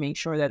that you can make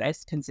sure that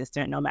it's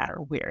consistent no matter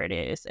where it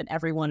is. And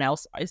everyone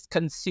else is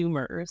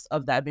consumers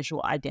of that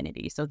visual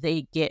identity. So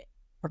they get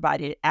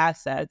provided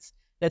assets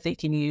that they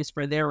can use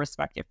for their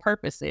respective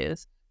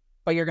purposes.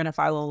 but you're going to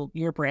follow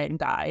your brand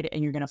guide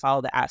and you're going to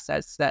follow the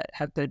assets that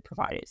have been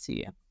provided to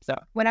you. So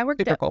When I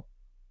worked super at cool.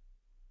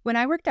 when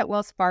I worked at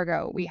Wells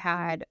Fargo, we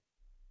had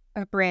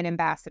a brand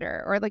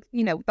ambassador, or like,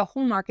 the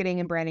whole marketing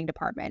and branding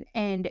department.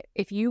 And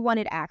if you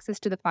wanted access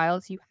to the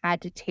files, you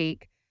had to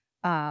take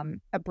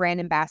a brand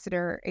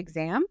ambassador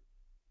exam,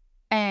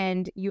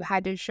 and you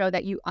had to show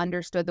that you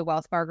understood the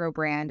Wells Fargo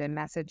brand and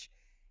message.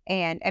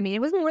 And I mean,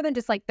 it was more than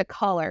just like the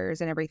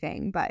colors and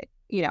everything, but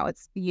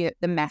it's the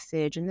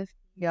message and the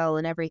feel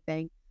and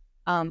everything.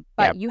 But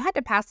Yep. you had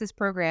to pass this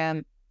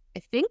program,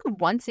 I think,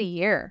 once a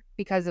year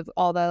because of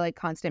all the like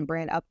constant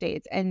brand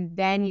updates. And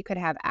then you could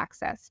have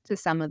access to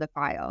some of the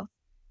files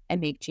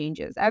and make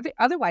changes.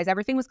 Otherwise,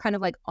 everything was kind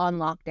of like on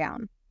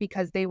lockdown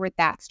because they were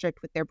that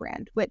strict with their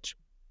brand, which,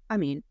 I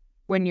mean,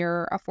 when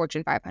you're a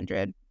Fortune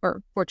 500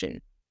 or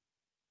Fortune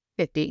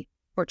 50,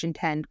 Fortune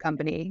 10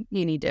 company,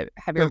 you need to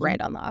have your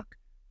brand on lock.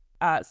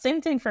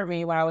 Same thing for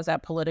me when I was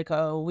at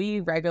Politico. We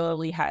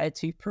regularly had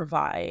to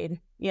provide,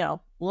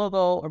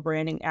 logo or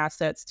branding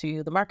assets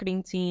to the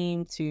marketing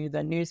team, to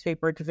the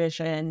newspaper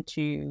division,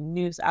 to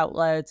news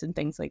outlets and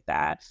things like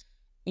that.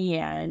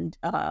 And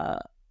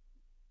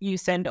you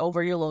send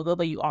over your logo,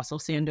 but you also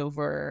send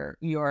over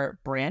your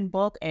brand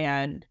book,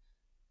 and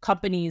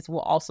companies will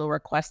also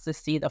request to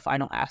see the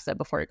final asset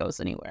before it goes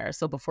anywhere.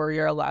 So before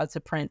you're allowed to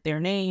print their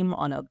name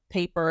on a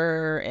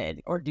paper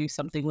or do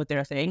something with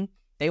their thing,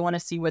 they want to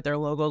see what their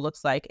logo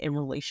looks like in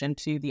relation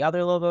to the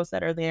other logos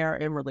that are there,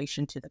 in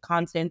relation to the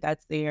content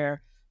that's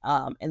there.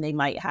 And they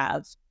might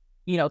have,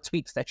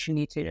 tweaks that you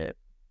need to,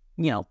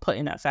 put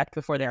in effect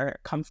before they're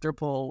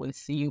comfortable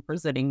with you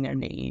presenting their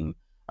name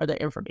or their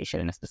information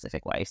in a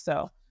specific way.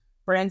 So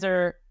brands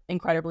are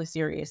incredibly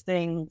serious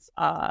things,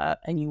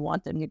 and you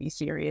want them to be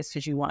serious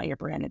because you want your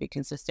brand to be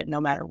consistent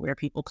no matter where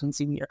people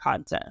consume your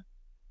content.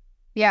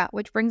 Yeah,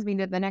 which brings me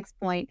to the next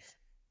point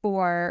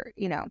for,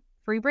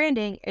 free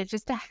branding is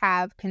just to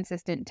have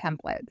consistent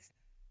templates.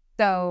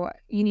 So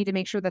you need to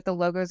make sure that the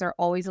logos are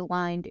always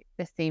aligned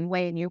the same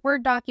way in your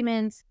Word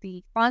documents.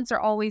 The fonts are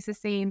always the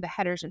same. The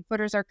headers and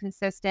footers are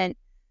consistent.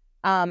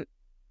 And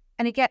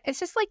again, it's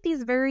just like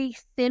these very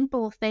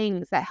simple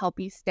things that help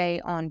you stay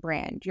on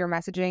brand. Your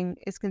messaging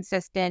is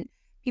consistent.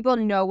 People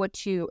know what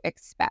to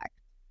expect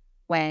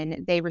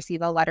when they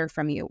receive a letter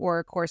from you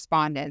or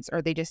correspondence,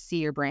 or they just see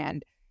your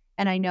brand.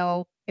 And I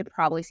know it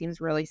probably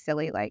seems really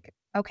silly, like,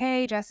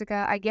 okay,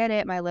 Jessica, I get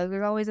it. My logo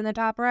is always in the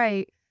top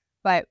right.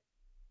 But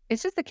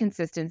it's just the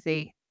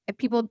consistency.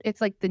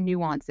 It's like the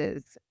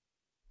nuances.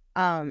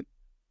 So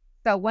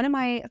one of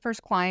my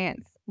first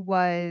clients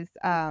was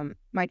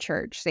my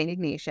church, St.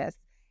 Ignatius.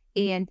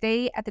 And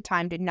they, at the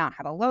time, did not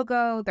have a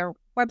logo. Their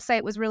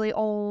website was really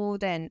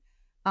old. And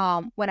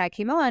when I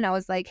came on, I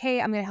was like, hey,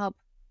 I'm going to help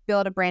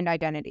build a brand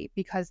identity,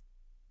 because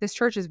this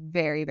church is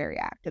very, very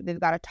active. They've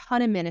got a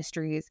ton of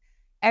ministries.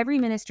 Every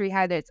ministry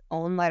had its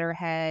own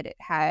letterhead. It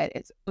had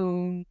its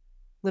own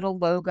little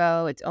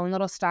logo, its own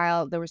little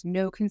style. There was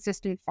no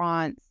consistent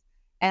fonts.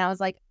 And I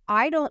was like,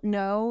 I don't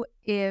know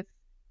if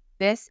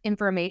this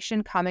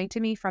information coming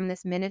to me from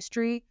this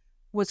ministry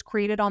was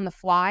created on the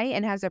fly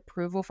and has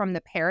approval from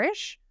the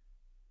parish,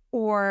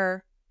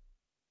 or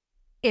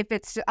if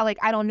it's like,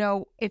 I don't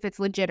know if it's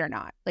legit or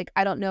not. Like,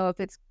 I don't know if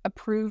it's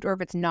approved or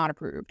if it's not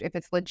approved, if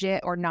it's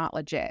legit or not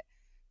legit.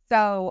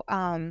 So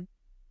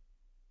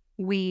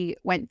we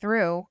went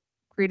through,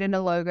 created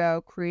a logo,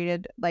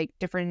 created like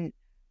different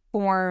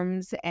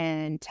forms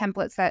and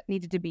templates that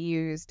needed to be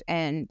used.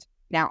 And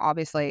now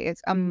obviously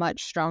it's a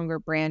much stronger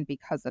brand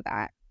because of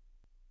that.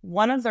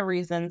 One of the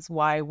reasons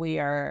why we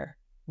are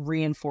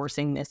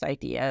reinforcing this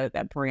idea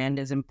that brand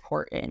is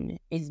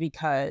important is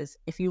because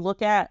if you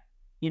look at,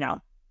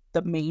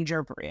 the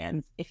major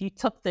brands, if you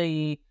took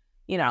the,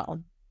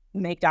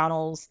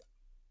 McDonald's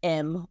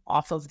M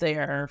off of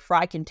their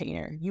fry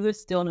container, you would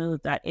still know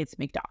that it's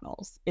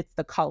McDonald's. It's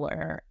the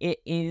color. It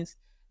is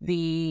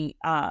the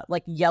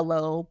like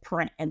yellow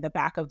print in the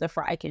back of the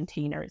fry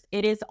containers.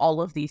 It is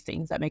all of these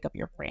things that make up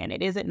your brand.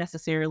 It isn't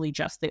necessarily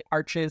just the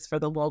arches for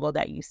the logo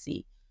that you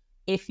see.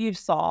 If you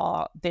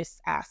saw this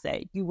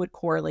asset, you would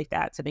correlate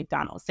that to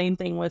McDonald's. Same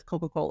thing with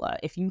Coca-Cola.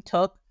 If you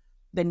took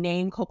the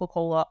name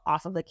Coca-Cola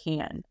off of the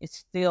can, it's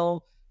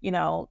still,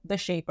 the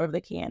shape of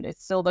the can.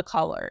 It's still the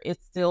color.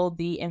 It's still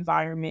the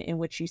environment in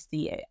which you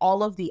see it.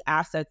 All of the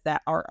assets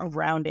that are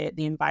around it,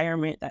 the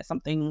environment that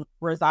something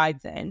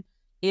resides in,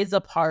 is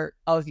a part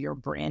of your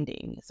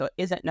branding. So it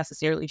isn't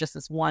necessarily just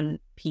this one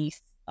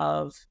piece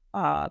of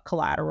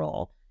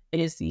collateral.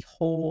 It is the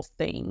whole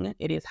thing.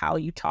 It is how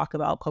you talk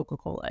about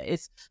Coca-Cola.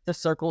 It's the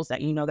circles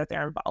that you know that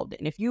they're involved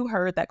in. If you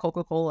heard that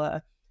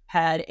Coca-Cola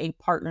had a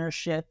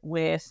partnership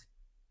with,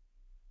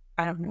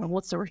 I don't know,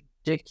 what's a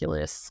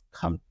ridiculous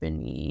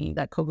company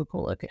that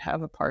Coca-Cola could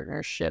have a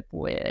partnership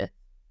with?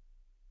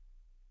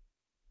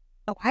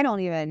 Oh, I don't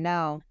even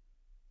know.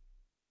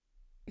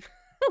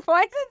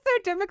 Why is it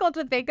so difficult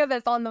to think of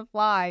this on the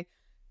fly?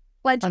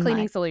 Pledge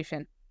cleaning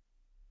solution.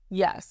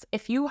 Yes.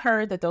 If you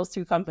heard that those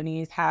two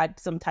companies had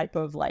some type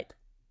of like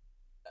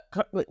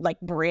like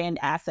brand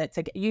asset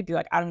to get, you'd be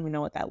like, I don't even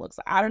know what that looks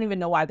like. I don't even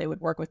know why they would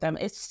work with them.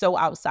 It's so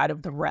outside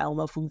of the realm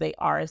of who they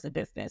are as a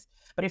business.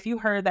 But if you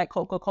heard that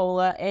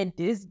Coca-Cola and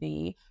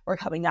Disney were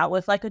coming out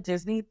with like a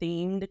Disney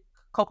themed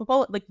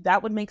Coca-Cola, like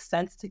that would make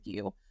sense to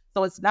you.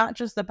 So it's not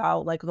just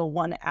about like the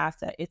one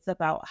asset. It's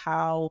about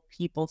how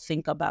people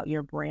think about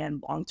your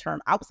brand long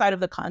term, outside of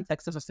the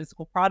context of a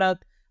physical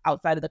product,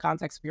 outside of the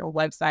context of your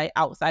website,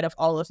 outside of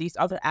all of these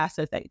other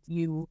assets that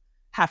you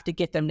have to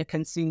get them to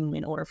consume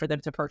in order for them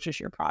to purchase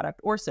your product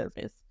or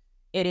service.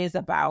 It is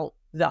about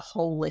the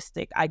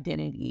holistic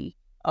identity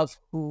of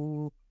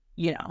who,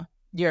 you know,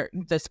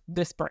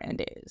 this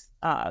brand is.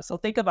 So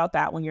think about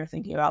that when you're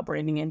thinking about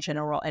branding in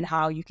general, and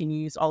how you can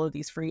use all of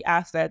these free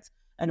assets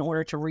in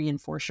order to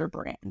reinforce your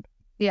brand.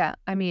 Yeah,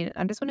 I mean,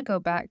 I just want to go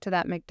back to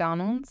that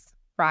McDonald's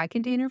fry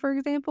container, for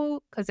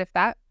example, because if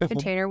that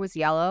container was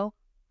yellow,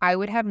 I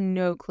would have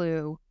no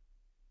clue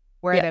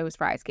where those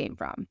fries came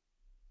from.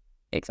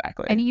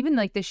 Exactly. And even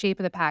like the shape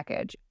of the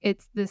package,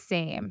 it's the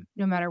same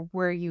no matter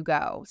where you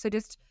go. So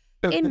just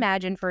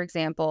imagine, for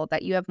example,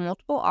 that you have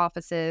multiple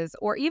offices,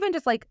 or even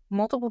just like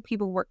multiple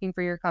people working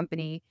for your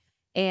company,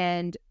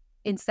 and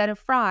instead of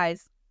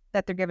fries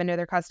that they're giving to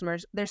their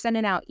customers, they're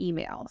sending out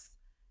emails.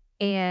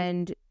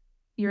 And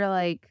you're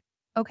like,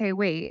 okay,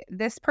 wait,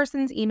 this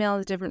person's email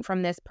is different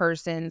from this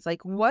person's.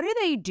 Like, what are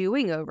they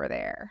doing over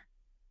there?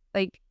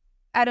 Like,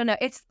 I don't know.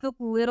 It's the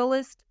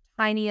littlest,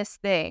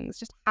 tiniest things.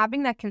 Just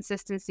having that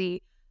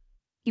consistency,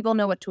 people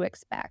know what to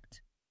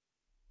expect.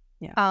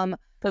 Yeah.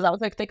 Because I was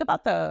like, think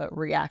about the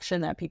reaction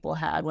that people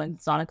had when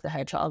Sonic the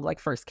Hedgehog like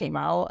first came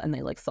out, and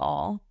they like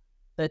saw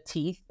the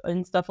teeth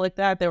and stuff like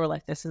that. They were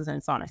like, this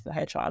isn't Sonic the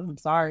Hedgehog. I'm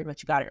sorry,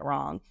 but you got it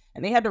wrong.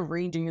 And they had to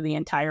redo the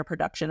entire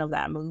production of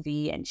that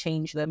movie and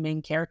change the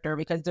main character,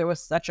 because there was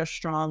such a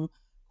strong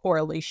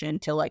correlation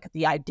to like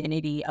the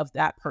identity of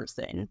that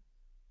person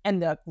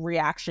and the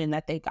reaction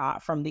that they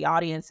got from the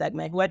audience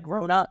segment who had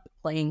grown up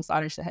playing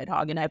Sonic the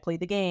Hedgehog and had played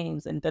the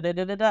games and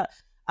da-da-da-da-da.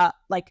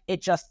 Like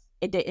it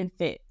didn't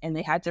fit, and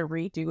they had to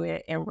redo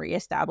it and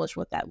reestablish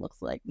what that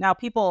looks like. Now,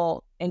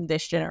 people in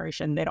this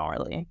generation, they don't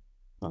really,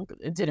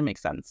 it didn't make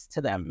sense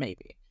to them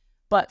maybe.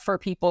 But for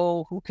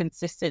people who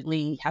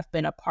consistently have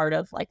been a part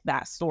of like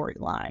that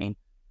storyline,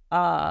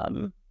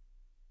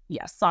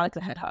 yeah, Sonic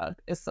the Hedgehog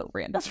is so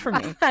random for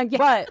me.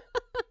 But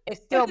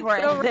it's still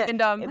random. So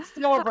random. It's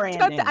still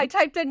random. I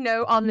typed a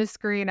note on the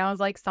screen. I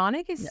was like,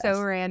 Sonic is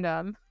so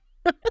random.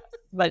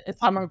 But it's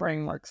how my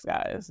brain works,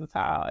 guys. It's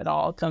how it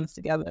all comes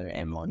together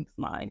in one's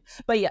mind.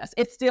 But yes,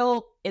 it's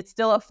still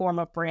a form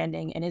of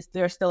branding, and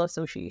there's still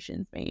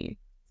associations made.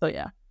 So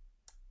yeah,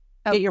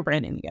 get your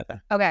branding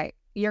together. Okay,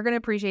 you're gonna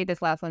appreciate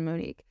this last one,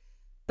 Monique.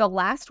 The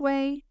last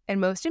way and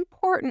most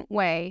important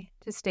way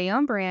to stay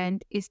on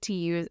brand is to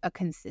use a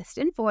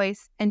consistent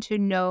voice and to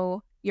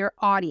know your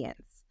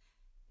audience.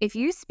 If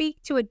you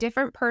speak to a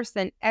different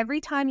person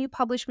every time you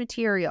publish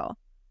material,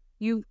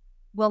 you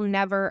will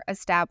never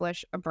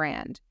establish a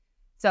brand.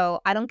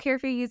 So I don't care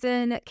if you're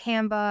using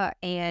Canva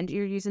and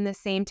you're using the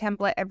same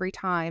template every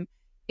time.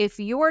 If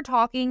you're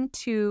talking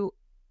to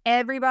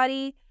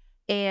everybody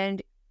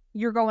and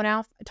you're going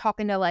out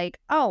talking to like,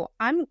 oh,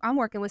 I'm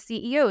working with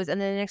CEOs,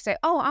 and then the next day,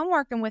 oh, I'm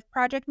working with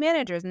project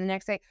managers, and the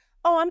next day,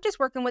 oh, I'm just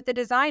working with the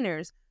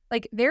designers.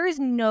 Like, there is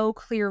no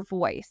clear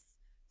voice.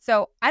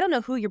 So I don't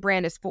know who your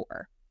brand is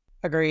for.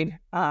 Agreed.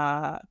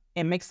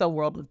 It makes a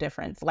world of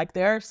difference. Like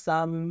there are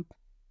some,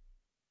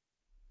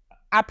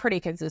 I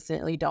pretty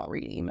consistently don't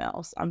read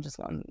emails. I'm just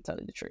going to tell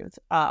you the truth.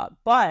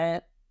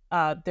 But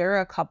there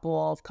are a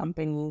couple of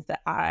companies that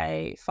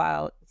I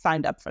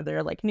signed up for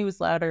their like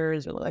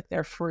newsletters or like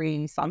their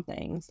free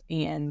somethings,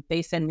 and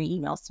they send me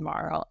emails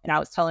tomorrow. And I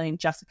was telling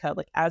Jessica,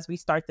 like, as we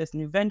start this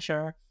new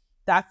venture,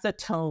 that's a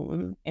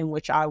tone in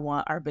which I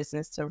want our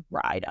business to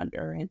ride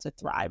under and to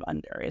thrive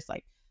under. It's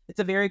like, it's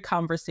a very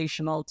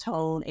conversational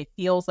tone. It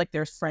feels like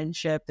there's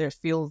friendship. It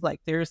feels like,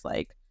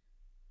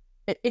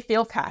 it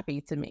feels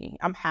happy to me.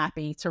 I'm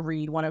happy to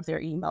read one of their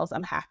emails.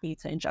 I'm happy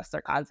to ingest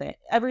their content.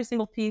 Every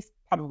single piece,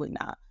 probably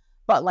not.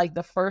 But like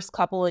the first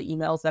couple of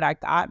emails that I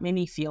got made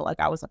me feel like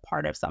I was a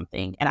part of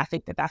something. And I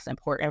think that that's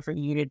important for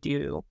you to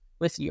do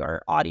with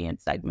your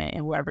audience segment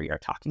and whoever you're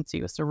talking to,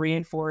 is to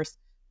reinforce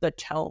the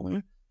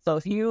tone. So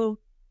if you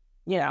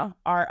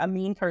are a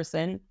mean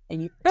person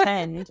and you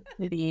pretend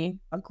to be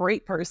a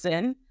great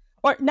person,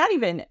 or not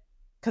even,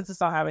 because it's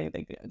not having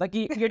anything to do, like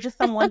you're just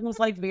someone who's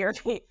like very,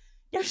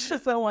 you're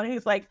just someone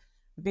who's like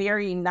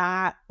very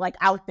not like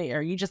out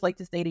there. You just like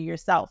to stay to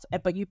yourself,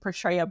 but you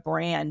portray a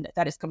brand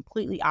that is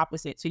completely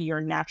opposite to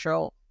your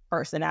natural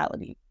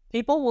personality.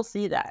 People will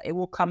see that. It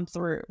will come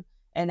through,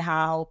 and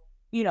how,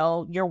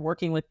 you're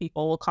working with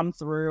people will come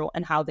through,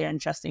 and how they're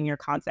ingesting your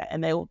content,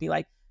 and they will be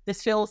like,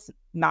 this feels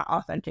not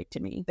authentic to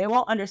me. They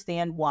won't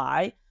understand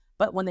why,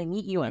 but when they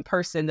meet you in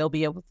person, they'll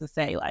be able to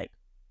say like,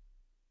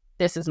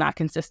 this is not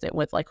consistent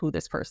with like who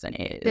this person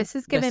is. This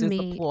is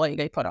the ploy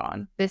they put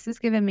on. This is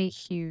giving me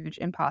huge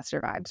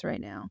imposter vibes right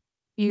now.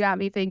 You got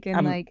me thinking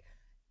like,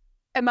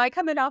 am I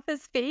coming off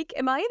as fake?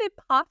 Am I an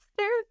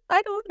imposter?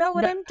 I don't know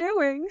what I'm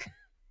doing.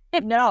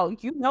 No,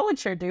 you know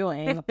what you're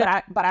doing.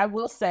 But I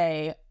will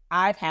say,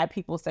 I've had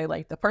people say,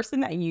 like, the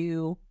person that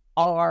you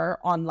are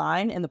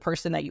online and the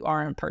person that you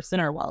are in person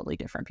are wildly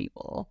different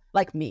people.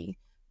 Like me.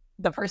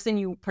 The person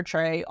you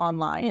portray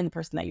online and the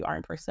person that you are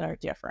in person are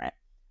different.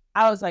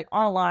 I was like,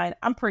 online,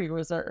 I'm pretty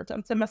reserved.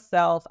 I'm to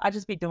myself. I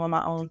just be doing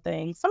my own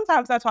thing.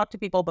 Sometimes I talk to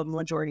people, but the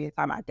majority of the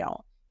time I don't.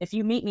 If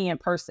you meet me in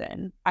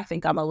person, I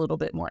think I'm a little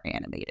bit more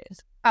animated.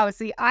 Oh,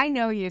 see, I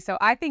know you, so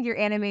I think you're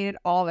animated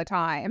all the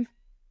time.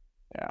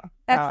 Yeah.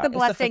 That's the It's a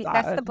blessing.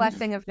 That's the facade.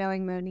 blessing of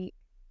knowing Monique.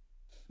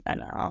 I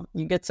know.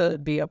 You get to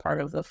be a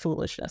part of the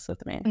foolishness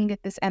with me. You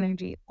get this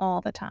energy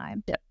all the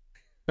time.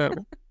 So,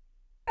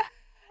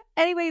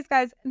 Anyways,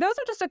 guys, those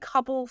are just a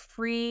couple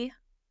free.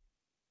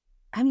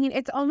 I mean,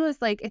 it's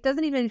almost like it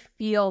doesn't even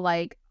feel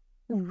like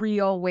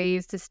real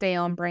ways to stay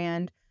on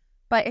brand.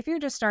 But if you're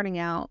just starting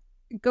out,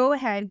 go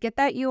ahead, get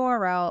that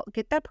URL,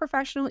 get that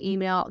professional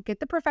email, get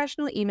the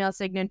professional email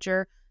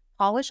signature,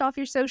 polish off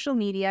your social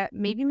media,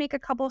 maybe make a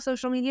couple of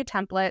social media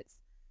templates,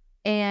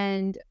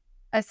 and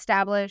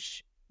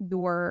establish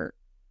your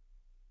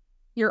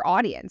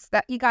audience.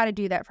 That you got to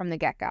do that from the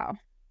get-go.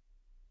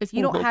 If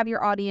you don't have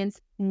your audience,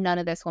 none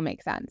of this will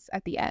make sense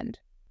at the end.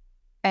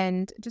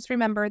 And just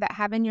remember that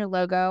having your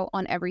logo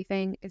on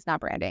everything is not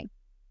branding.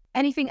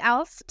 Anything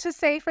else to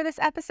say for this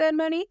episode,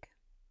 Monique?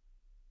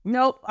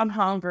 nope, I'm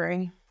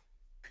hungry.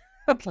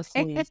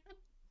 Okay.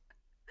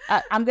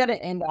 I'm going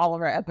to end all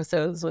of our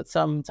episodes with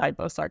some type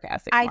of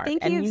sarcastic I mark.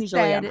 think And you've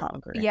usually said, I'm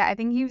hungry. yeah, I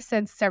think you've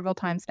said several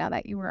times now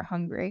that you were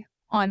hungry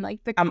on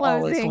like the I'm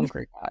always closing.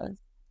 hungry, guys.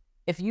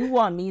 If you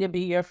want me to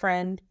be your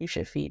friend, you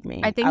should feed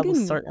me. I think will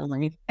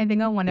certainly. I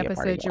think on one be a part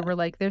of episode you that. were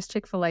like, there's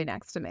Chick-fil-A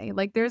next to me.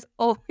 Like there's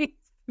always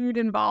food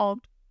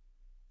involved.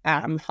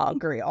 I'm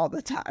hungry all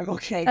the time.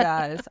 Okay,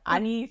 guys. I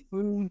need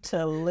food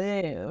to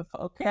live.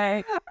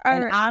 Okay. All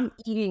And right. I'm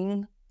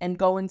eating and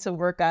going to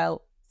work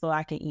out so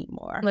I can eat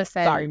more.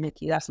 Listen. Sorry,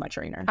 Nikki. That's my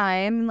trainer. I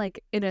am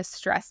like in a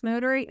stress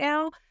mode right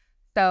now.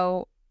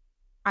 So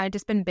I've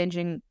just been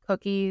binging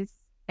cookies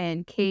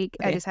and cake.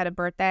 I Okay. just had a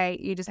birthday.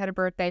 You just had a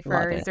birthday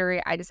Love for it.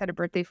 Zuri. I just had a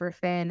birthday for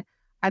Finn.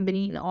 I've been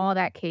eating all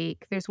that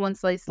cake. There's one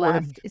slice Love.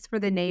 left. It's for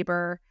the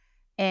neighbor.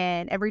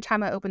 And every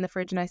time I open the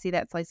fridge and I see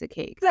that slice of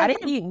cake. I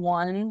didn't eat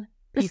one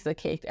piece of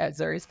cake at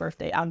Zuri's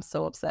birthday. I'm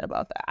so upset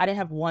about that. I didn't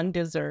have one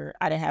dessert.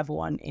 I didn't have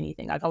one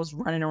anything. Like I was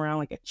running around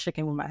like a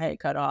chicken with my head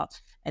cut off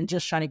and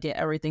just trying to get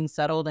everything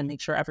settled and make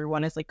sure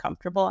everyone is like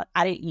comfortable.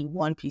 I didn't eat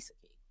one piece of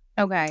cake.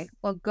 Okay.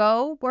 Well,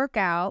 go work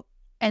out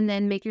and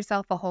then make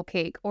yourself a whole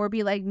cake, or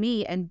be like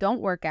me and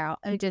don't work out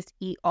and just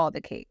eat all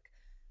the cake.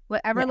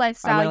 Whatever Yeah,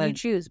 lifestyle you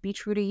choose, be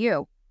true to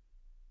you.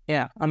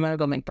 Yeah, I'm going to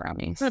go make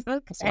brownies. That's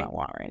what Okay. I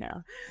want right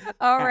now.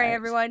 All right,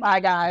 everyone.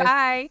 Bye, guys.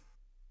 Bye.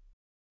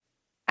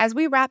 As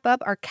we wrap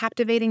up our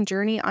captivating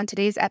journey on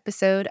today's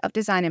episode of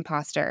Design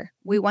Imposter,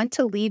 we want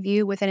to leave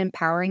you with an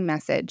empowering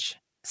message.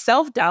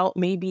 Self-doubt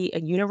may be a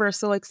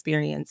universal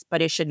experience,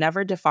 but it should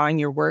never define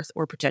your worth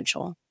or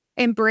potential.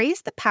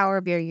 Embrace the power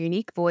of your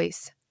unique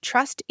voice,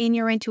 trust in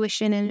your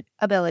intuition and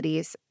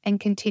abilities, and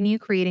continue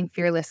creating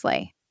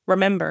fearlessly.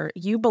 Remember,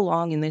 you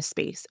belong in this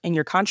space, and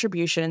your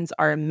contributions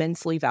are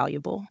immensely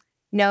valuable.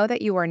 Know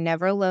that you are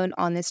never alone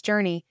on this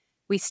journey.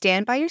 We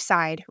stand by your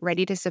side,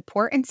 ready to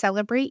support and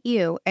celebrate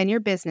you and your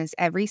business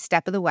every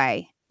step of the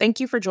way. Thank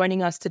you for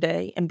joining us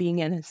today and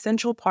being an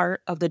essential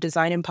part of the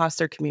Design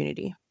Imposter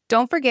community.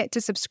 Don't forget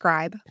to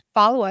subscribe,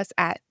 follow us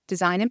at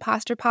Design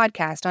Imposter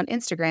Podcast on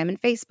Instagram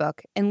and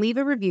Facebook, and leave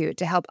a review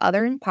to help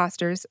other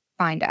imposters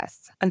find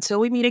us. Until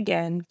we meet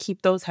again,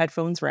 keep those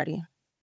headphones ready.